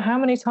I thought, how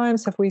many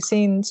times have we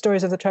seen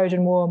stories of the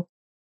Trojan War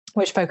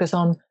which focus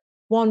on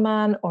one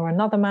man or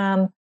another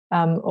man,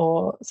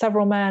 or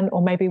several men,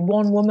 or maybe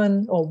one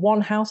woman or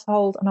one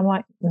household? And I'm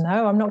like,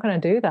 no, I'm not going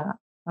to do that.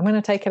 I'm going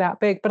to take it out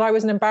big. But I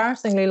was an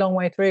embarrassingly long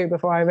way through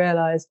before I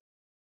realized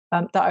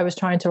that I was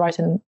trying to write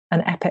an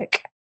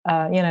epic,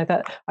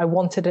 that I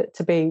wanted it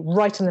to be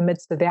right in the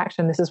midst of the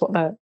action. This is what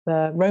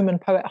the Roman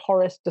poet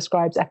Horace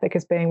describes epic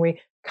as being.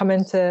 We come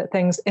into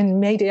things in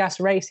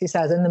medias res, he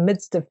says, in the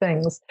midst of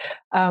things.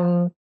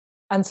 And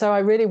so I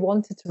really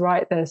wanted to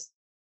write this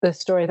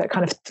story that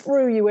kind of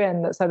threw you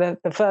in. So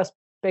the first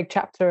big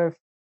chapter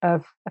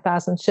of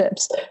 1,000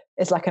 Ships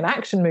is like an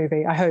action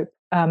movie, I hope,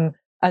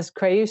 as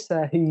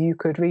Creusa, who you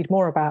could read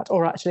more about,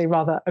 or actually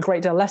rather a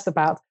great deal less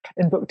about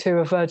in book 2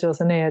 of Virgil's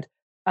Aeneid.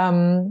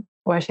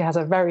 where she has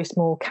a very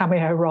small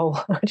cameo role,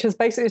 which is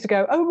basically to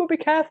go, oh, well, be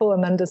careful,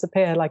 and then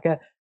disappear like a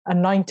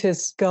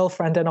 90s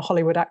girlfriend in a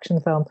Hollywood action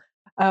film.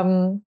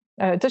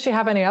 Does she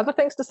have any other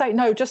things to say?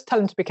 No, just tell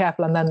him to be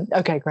careful, and then,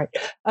 okay, great.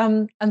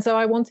 And so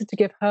I wanted to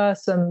give her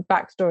some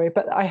backstory,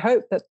 but I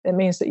hope that it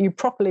means that you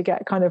properly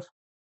get kind of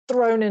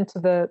thrown into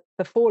the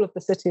fall of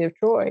the city of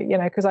Troy,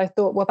 because I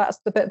thought, well, that's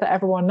the bit that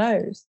everyone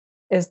knows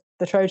is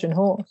the Trojan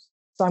horse.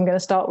 So I'm going to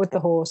start with the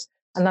horse,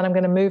 and then I'm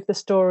going to move the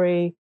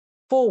story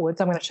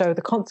forwards. I'm going to show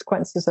the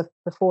consequences of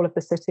the fall of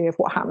the city, of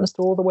what happens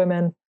to all the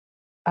women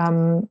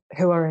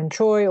who are in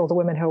Troy, all the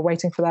women who are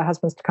waiting for their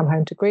husbands to come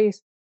home to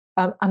Greece.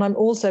 And I'm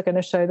also going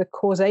to show the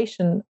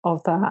causation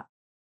of that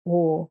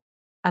war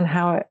and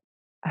how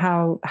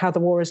the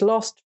war is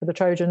lost for the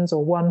Trojans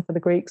or won for the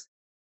Greeks,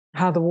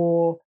 how the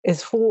war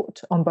is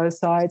fought on both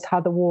sides,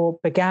 how the war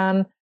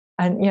began,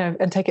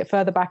 and take it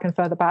further back and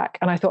further back.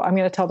 And I thought, I'm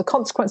going to tell the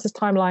consequences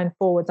timeline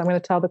forwards, I'm going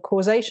to tell the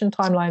causation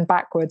timeline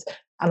backwards,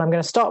 and I'm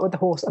going to start with the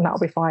horse, and that'll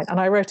be fine. And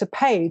I wrote a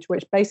page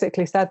which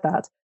basically said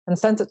that and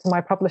sent it to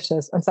my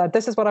publishers and said,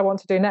 this is what I want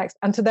to do next.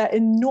 And to their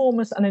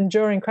enormous and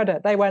enduring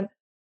credit, they went,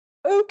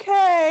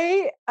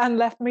 okay, and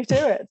left me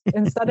to it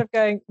instead of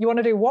going, you want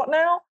to do what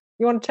now?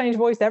 You want to change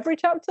voice every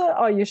chapter?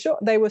 Are you sure?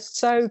 They were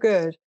so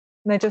good.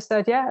 And they just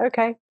said, yeah,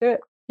 okay, do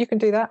it. You can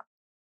do that.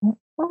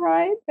 All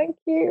right, thank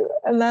you.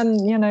 And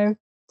then,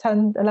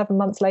 10, 11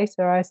 months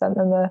later, I sent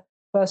them the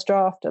first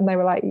draft and they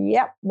were like,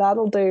 yep,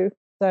 that'll do.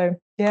 So,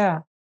 yeah.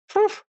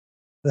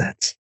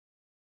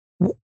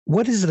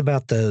 What is it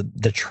about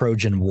the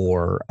Trojan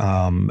War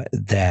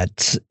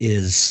that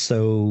is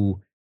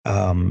so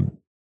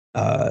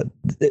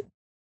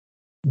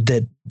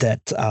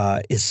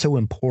that is so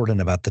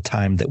important about the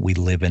time that we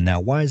live in now?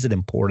 Why is it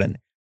important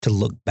to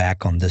look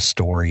back on this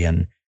story,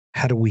 and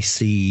how do we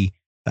see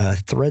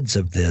threads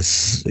of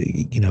this,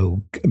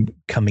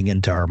 coming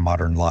into our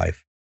modern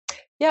life?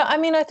 Yeah, I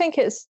mean, I think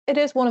it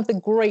is one of the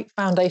great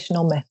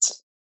foundational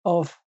myths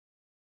of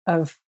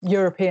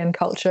European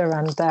culture,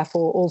 and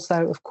therefore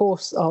also, of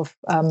course, of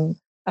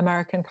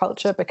American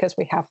culture, because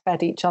we have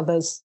fed each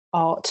other's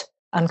art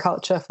and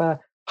culture for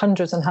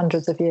hundreds and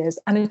hundreds of years.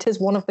 And it is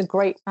one of the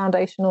great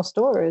foundational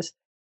stories.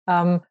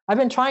 I've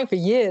been trying for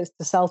years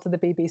to sell to the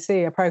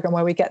BBC a program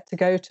where we get to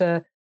go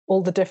to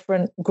all the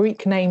different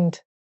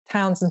Greek-named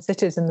towns and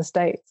cities in the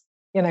States,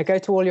 go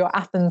to all your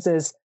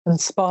Athenses and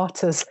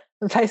Spartas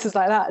and places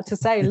like that to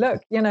say,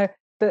 look,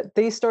 that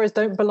these stories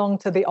don't belong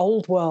to the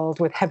old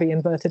world with heavy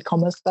inverted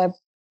commas. They're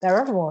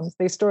everyone's.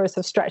 These stories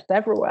have stretched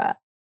everywhere.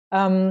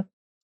 And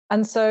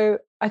so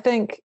I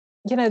think,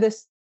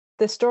 this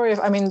story of,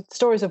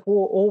 stories of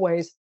war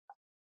always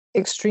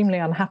extremely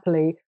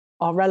unhappily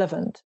are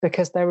relevant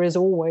because there is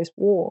always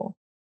war.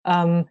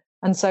 And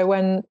so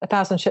when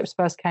 1,000 Ships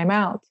first came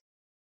out,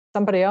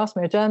 somebody asked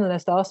me, a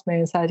journalist asked me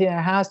and said,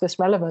 how is this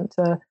relevant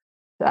to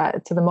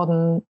the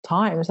modern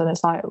times? And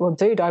it's like, well,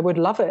 dude, I would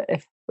love it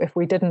if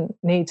we didn't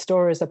need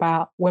stories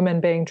about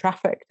women being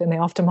trafficked in the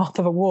aftermath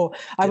of a war.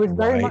 I would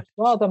very much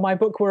rather my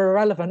book were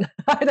irrelevant.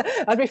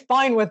 I'd be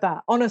fine with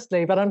that,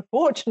 honestly. But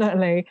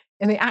unfortunately,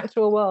 in the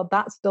actual world,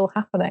 that's still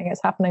happening.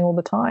 It's happening all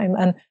the time.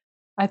 And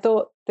I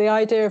thought the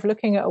idea of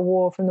looking at a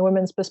war from the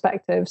women's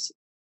perspectives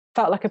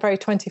felt like a very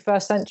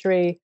 21st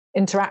century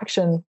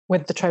interaction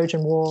with the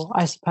Trojan War,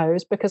 I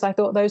suppose, because I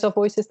thought those are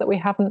voices that we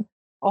haven't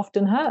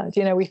often heard.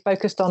 We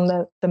focused on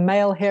the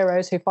male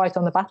heroes who fight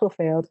on the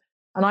battlefield.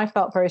 And I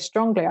felt very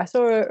strongly. I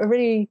saw a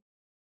really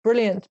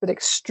brilliant but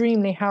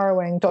extremely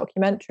harrowing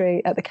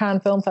documentary at the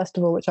Cannes Film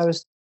Festival, which I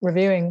was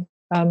reviewing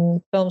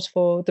films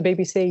for the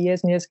BBC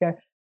years and years ago.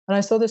 And I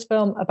saw this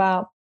film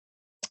about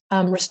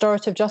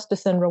restorative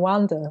justice in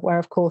Rwanda, where,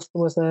 of course,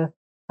 there was a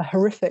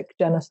horrific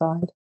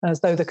genocide,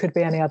 as though there could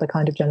be any other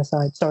kind of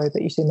genocide. Sorry,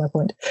 but you see my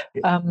point.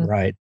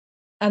 Right.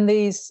 And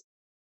these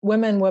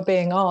women were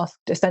being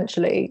asked,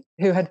 essentially,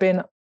 who had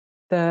been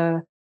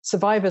the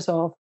survivors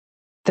of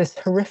this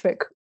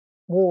horrific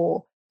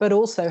war, but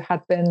also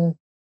had been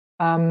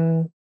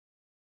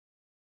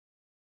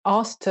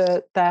asked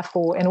to,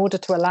 therefore, in order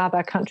to allow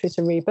their country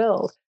to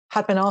rebuild,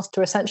 had been asked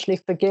to essentially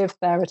forgive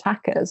their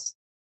attackers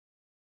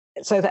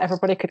so that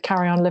everybody could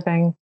carry on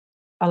living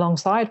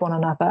alongside one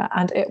another.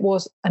 And it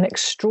was an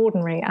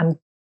extraordinary and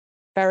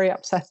very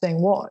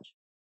upsetting watch,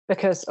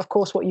 because, of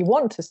course, what you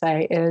want to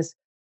say is,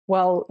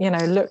 well,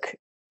 look,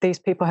 these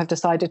people have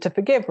decided to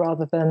forgive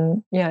rather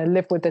than,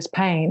 live with this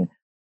pain.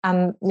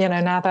 And,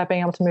 now they're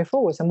being able to move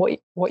forwards. And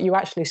what you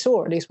actually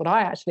saw, at least what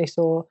I actually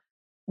saw,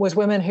 was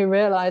women who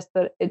realized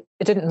that it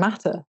didn't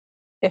matter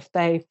if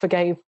they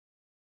forgave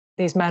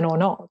these men or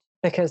not,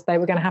 because they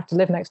were going to have to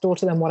live next door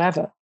to them,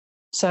 whatever.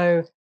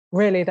 So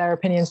really their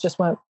opinions just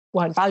weren't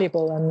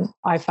valuable. And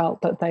I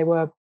felt that they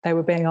were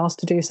being asked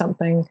to do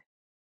something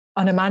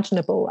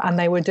unimaginable, and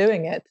they were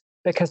doing it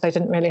because they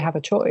didn't really have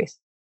a choice.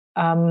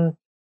 And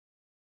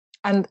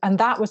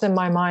that was in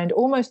my mind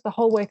almost the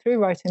whole way through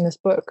writing this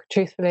book,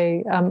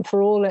 truthfully,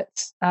 for all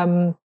its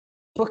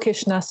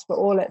bookishness, for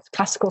all its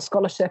classical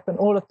scholarship and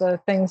all of the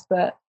things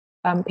that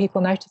people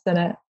notice in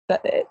it.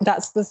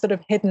 That's the sort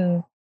of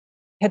hidden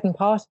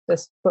part of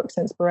this book's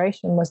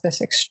inspiration, was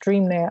this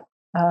extremely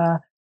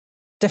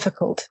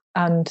difficult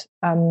and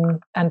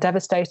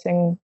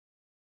devastating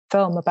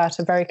film about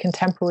a very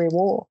contemporary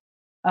war.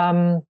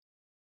 And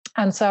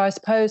so I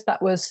suppose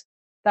that was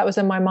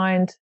in my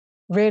mind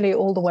really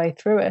all the way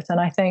through it. And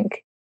I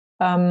think,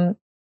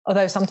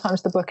 although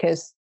sometimes the book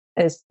is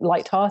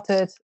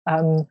lighthearted,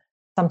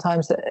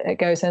 sometimes it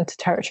goes into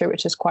territory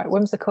which is quite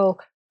whimsical,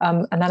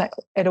 and then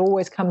it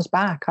always comes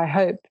back, I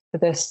hope, to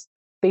this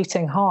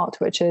beating heart,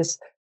 which is,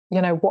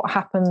 what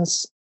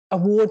happens. A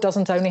war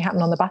doesn't only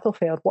happen on the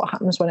battlefield. What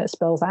happens when it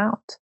spills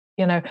out?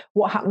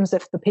 What happens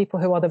if the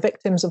people who are the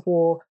victims of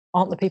war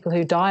aren't the people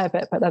who die of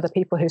it, but they're the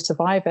people who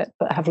survive it,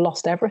 but have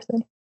lost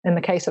everything? In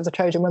the case of the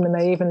Trojan women,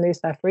 they even lose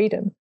their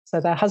freedom.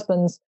 So their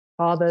husbands,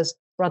 fathers,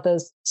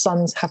 brothers,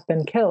 sons have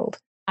been killed,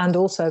 and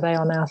also they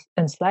are now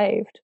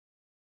enslaved.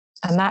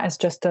 And that is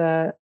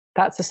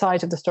that's a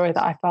side of the story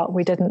that I felt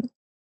we didn't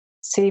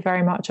see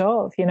very much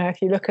of.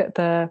 If you look at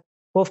the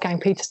Wolfgang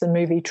Petersen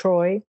movie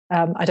Troy,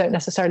 I don't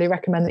necessarily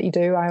recommend that you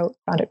do. I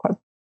found it quite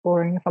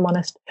boring, if I'm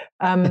honest.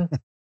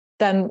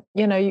 Then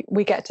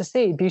we get to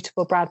see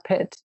beautiful Brad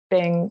Pitt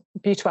being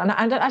beautiful, and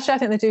actually I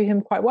think they do him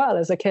quite well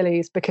as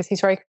Achilles, because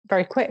he's very,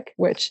 very quick,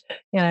 which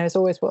is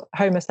always what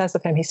Homer says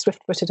of him. He's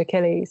swift-footed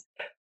Achilles,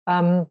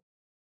 and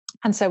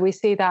so we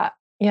see that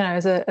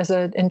as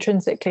an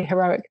intrinsically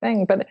heroic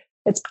thing. But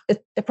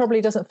it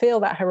probably doesn't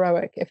feel that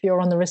heroic if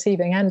you're on the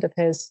receiving end of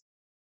his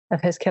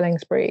killing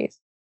sprees,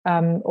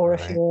 or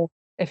right.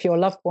 if your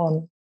loved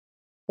one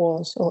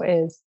was or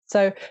is.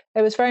 So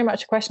it was very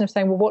much a question of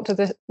saying, well,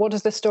 what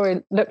does this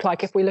story look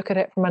like if we look at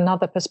it from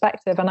another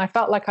perspective? And I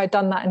felt like I'd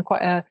done that in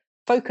quite a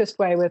focused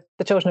way with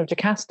the Children of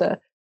Jocasta,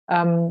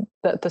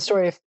 the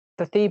story of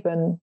the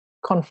Theban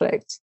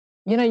conflict.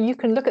 You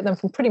can look at them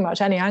from pretty much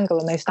any angle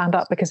and they stand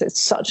up, because it's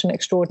such an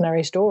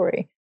extraordinary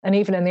story. And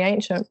even in the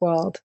ancient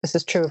world, this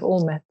is true of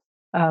all myth.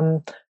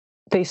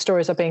 These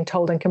stories are being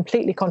told in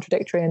completely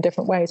contradictory and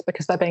different ways,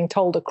 because they're being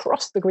told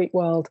across the Greek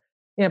world,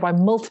 by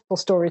multiple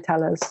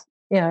storytellers,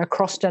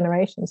 across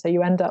generations. So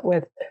you end up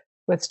with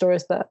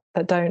stories that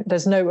don't,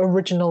 there's no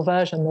original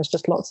version. There's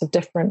just lots of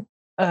different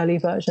early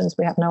versions.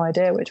 We have no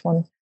idea which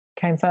one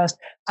came first.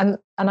 And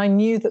I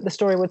knew that the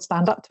story would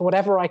stand up to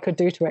whatever I could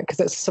do to it, because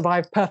it's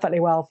survived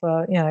perfectly well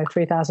for,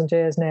 3,000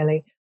 years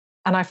nearly.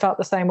 And I felt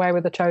the same way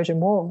with the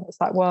Trojan War.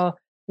 It's like, well,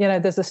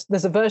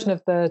 there's a version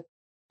of the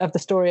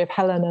story of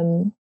Helen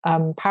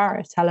and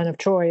Paris, Helen of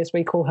Troy, as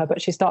we call her,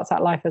 but she starts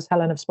out life as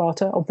Helen of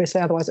Sparta, obviously,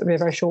 otherwise it would be a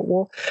very short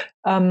war.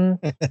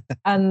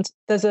 And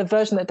there's a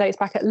version that dates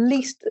back at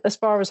least as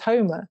far as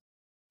Homer,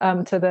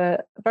 to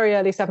the very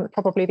early 7th,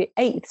 probably the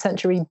 8th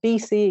century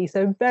BCE,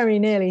 so very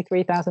nearly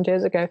 3,000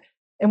 years ago,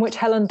 in which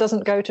Helen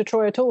doesn't go to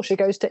Troy at all. She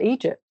goes to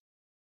Egypt.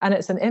 And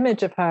it's an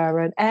image of her,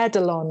 an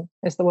eidolon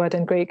is the word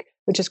in Greek,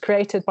 which is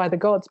created by the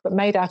gods, but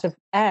made out of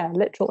air,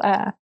 literal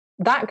air.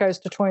 That goes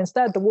to Troy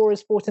instead. The war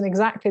is fought in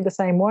exactly the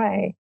same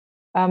way.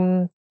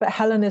 But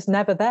Helen is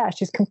never there.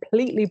 She's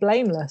completely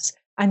blameless.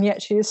 And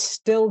yet she is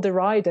still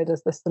derided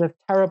as this sort of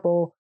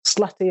terrible,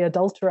 slutty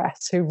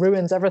adulteress who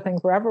ruins everything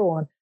for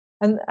everyone.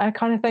 And I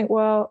kind of think,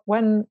 well,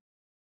 when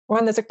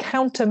there's a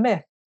counter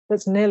myth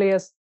that's nearly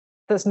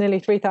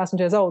 3,000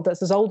 years old,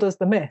 that's as old as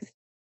the myth,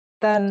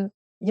 then,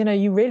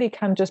 you really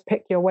can just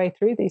pick your way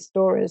through these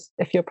stories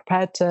if you're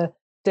prepared to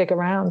dig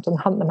around and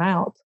hunt them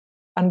out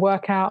and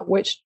work out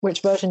which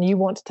version you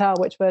want to tell,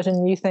 which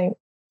version you think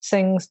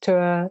sings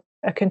to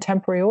a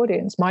contemporary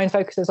audience. Mine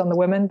focuses on the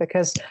women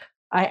because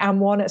I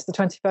am one. It's the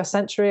 21st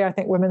century. I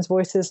think women's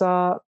voices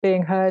are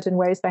being heard in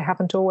ways they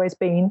haven't always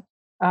been.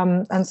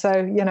 And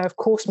so, of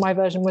course, my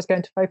version was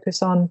going to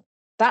focus on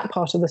that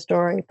part of the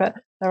story, but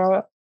there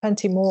are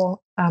plenty more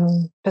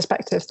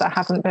perspectives that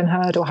haven't been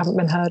heard or haven't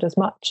been heard as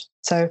much.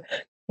 So,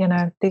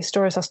 these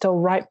stories are still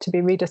ripe to be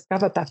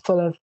rediscovered. They're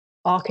full of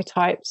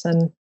archetypes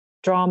and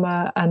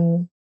drama,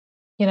 and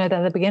they're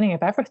the beginning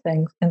of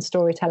everything in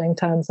storytelling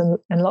terms, and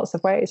in lots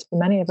of ways for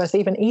many of us.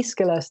 Even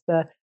Aeschylus,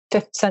 the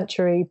 5th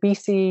century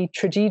BC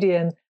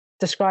tragedian,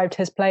 described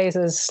his plays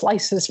as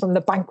slices from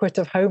the banquet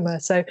of Homer.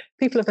 So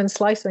people have been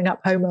slicing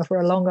up Homer for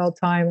a long old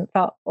time. It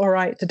felt all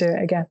right to do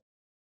it again.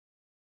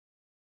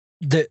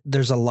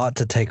 There's a lot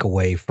to take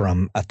away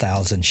from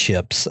 1,000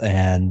 Ships,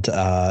 and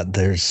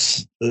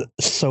there's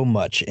so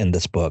much in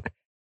this book.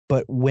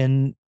 But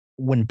when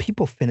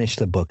people finish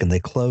the book and they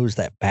close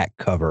that back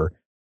cover,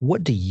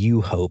 what do you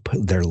hope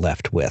they're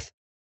left with?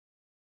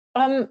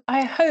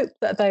 I hope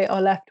that they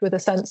are left with a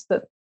sense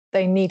that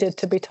they needed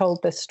to be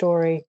told this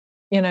story,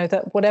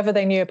 that whatever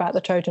they knew about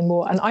the Trojan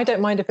War, and I don't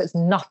mind if it's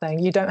nothing.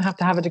 You don't have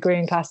to have a degree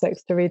in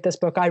classics to read this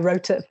book. I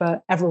wrote it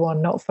for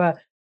everyone, not for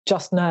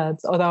just nerds,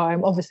 although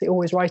I'm obviously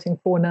always writing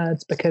for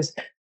nerds because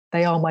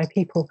they are my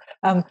people.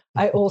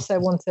 I also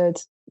wanted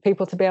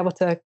people to be able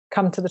to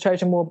come to the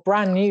Trojan War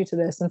brand new to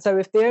this. And so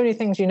if the only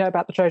things you know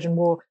about the Trojan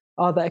War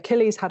are that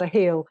Achilles had a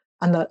heel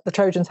and that the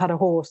Trojans had a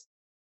horse,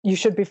 you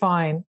should be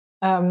fine.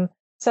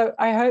 So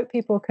I hope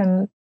people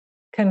can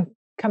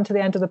come to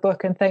the end of the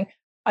book and think,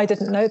 I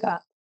didn't know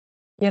that,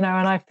 and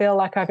I feel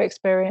like I've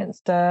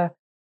experienced a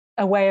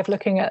way of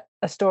looking at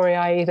a story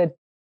I either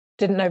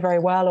didn't know very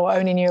well, or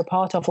only knew a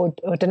part of, or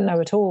didn't know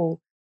at all,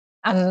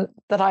 and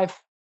that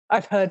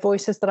I've heard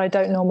voices that I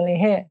don't normally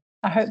hear.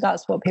 I hope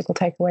that's what people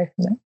take away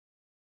from it.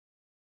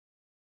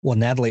 Well,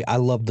 Natalie, I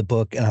love the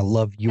book, and I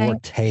love your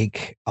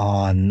take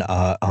on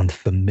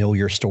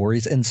familiar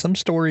stories, and some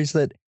stories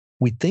that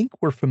we think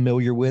we're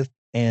familiar with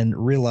and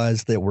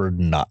realize that we're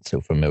not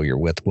so familiar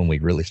with when we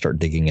really start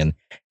digging in.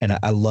 And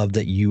I love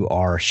that you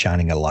are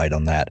shining a light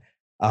on that.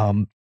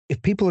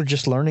 If people are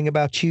just learning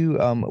about you,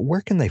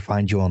 where can they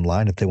find you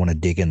online if they want to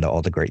dig into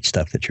all the great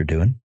stuff that you're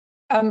doing?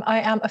 I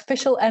am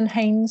official N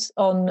Haynes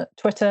on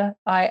Twitter.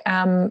 I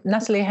am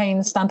Natalie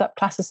Haynes, stand-up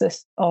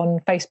classicist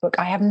on Facebook.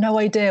 I have no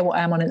idea what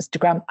I am on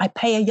Instagram. I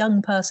pay a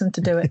young person to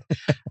do it.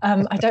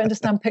 I don't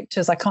understand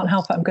pictures. I can't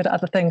help it. I'm good at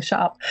other things. Shut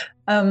up.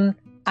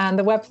 And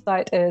the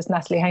website is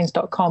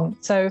nataliehaynes.com.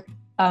 So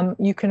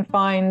you can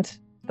find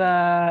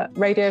the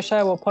radio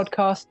show or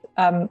podcast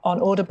on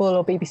Audible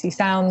or BBC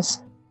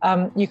Sounds.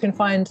 You can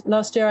find,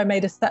 last year I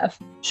made a set of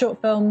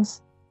short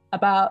films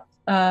about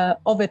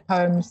Ovid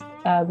poems,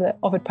 the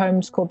Ovid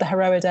poems called the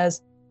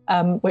Heroides,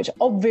 which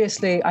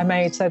obviously I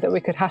made so that we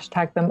could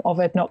hashtag them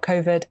Ovid, not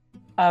COVID.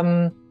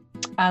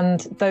 And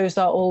those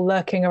are all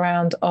lurking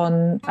around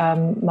on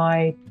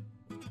my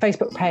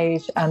Facebook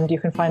page, and you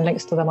can find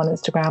links to them on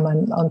Instagram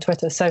and on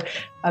Twitter. So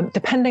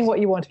depending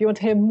what you want, if you want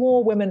to hear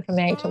more women from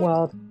the ancient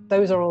world,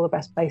 those are all the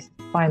best places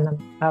to find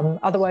them.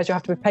 Otherwise, you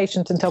have to be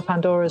patient until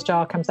Pandora's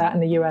Jar comes out in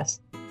the US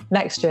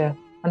next year.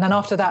 And then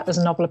after that, there's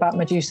a novel about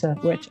Medusa,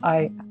 which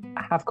I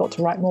have got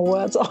to write more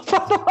words off,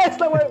 otherwise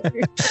there won't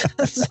be.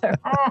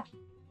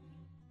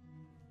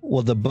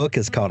 Well, the book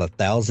is called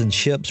 1,000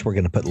 Ships. We're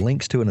going to put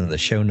links to it in the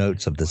show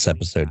notes of this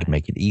episode to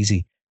make it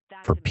easy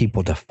for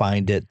people to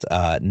find it.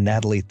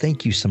 Natalie,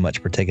 thank you so much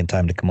for taking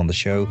time to come on the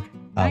show.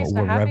 Thanks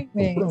for having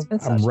me. It's been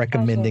such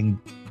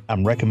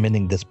I'm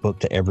recommending this book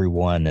to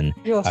everyone, and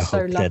You're I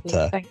so hope lovely.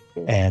 that Thank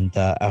you. and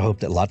I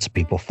hope that lots of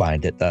people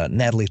find it.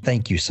 Natalie,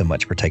 thank you so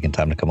much for taking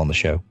time to come on the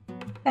show.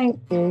 Thank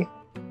you.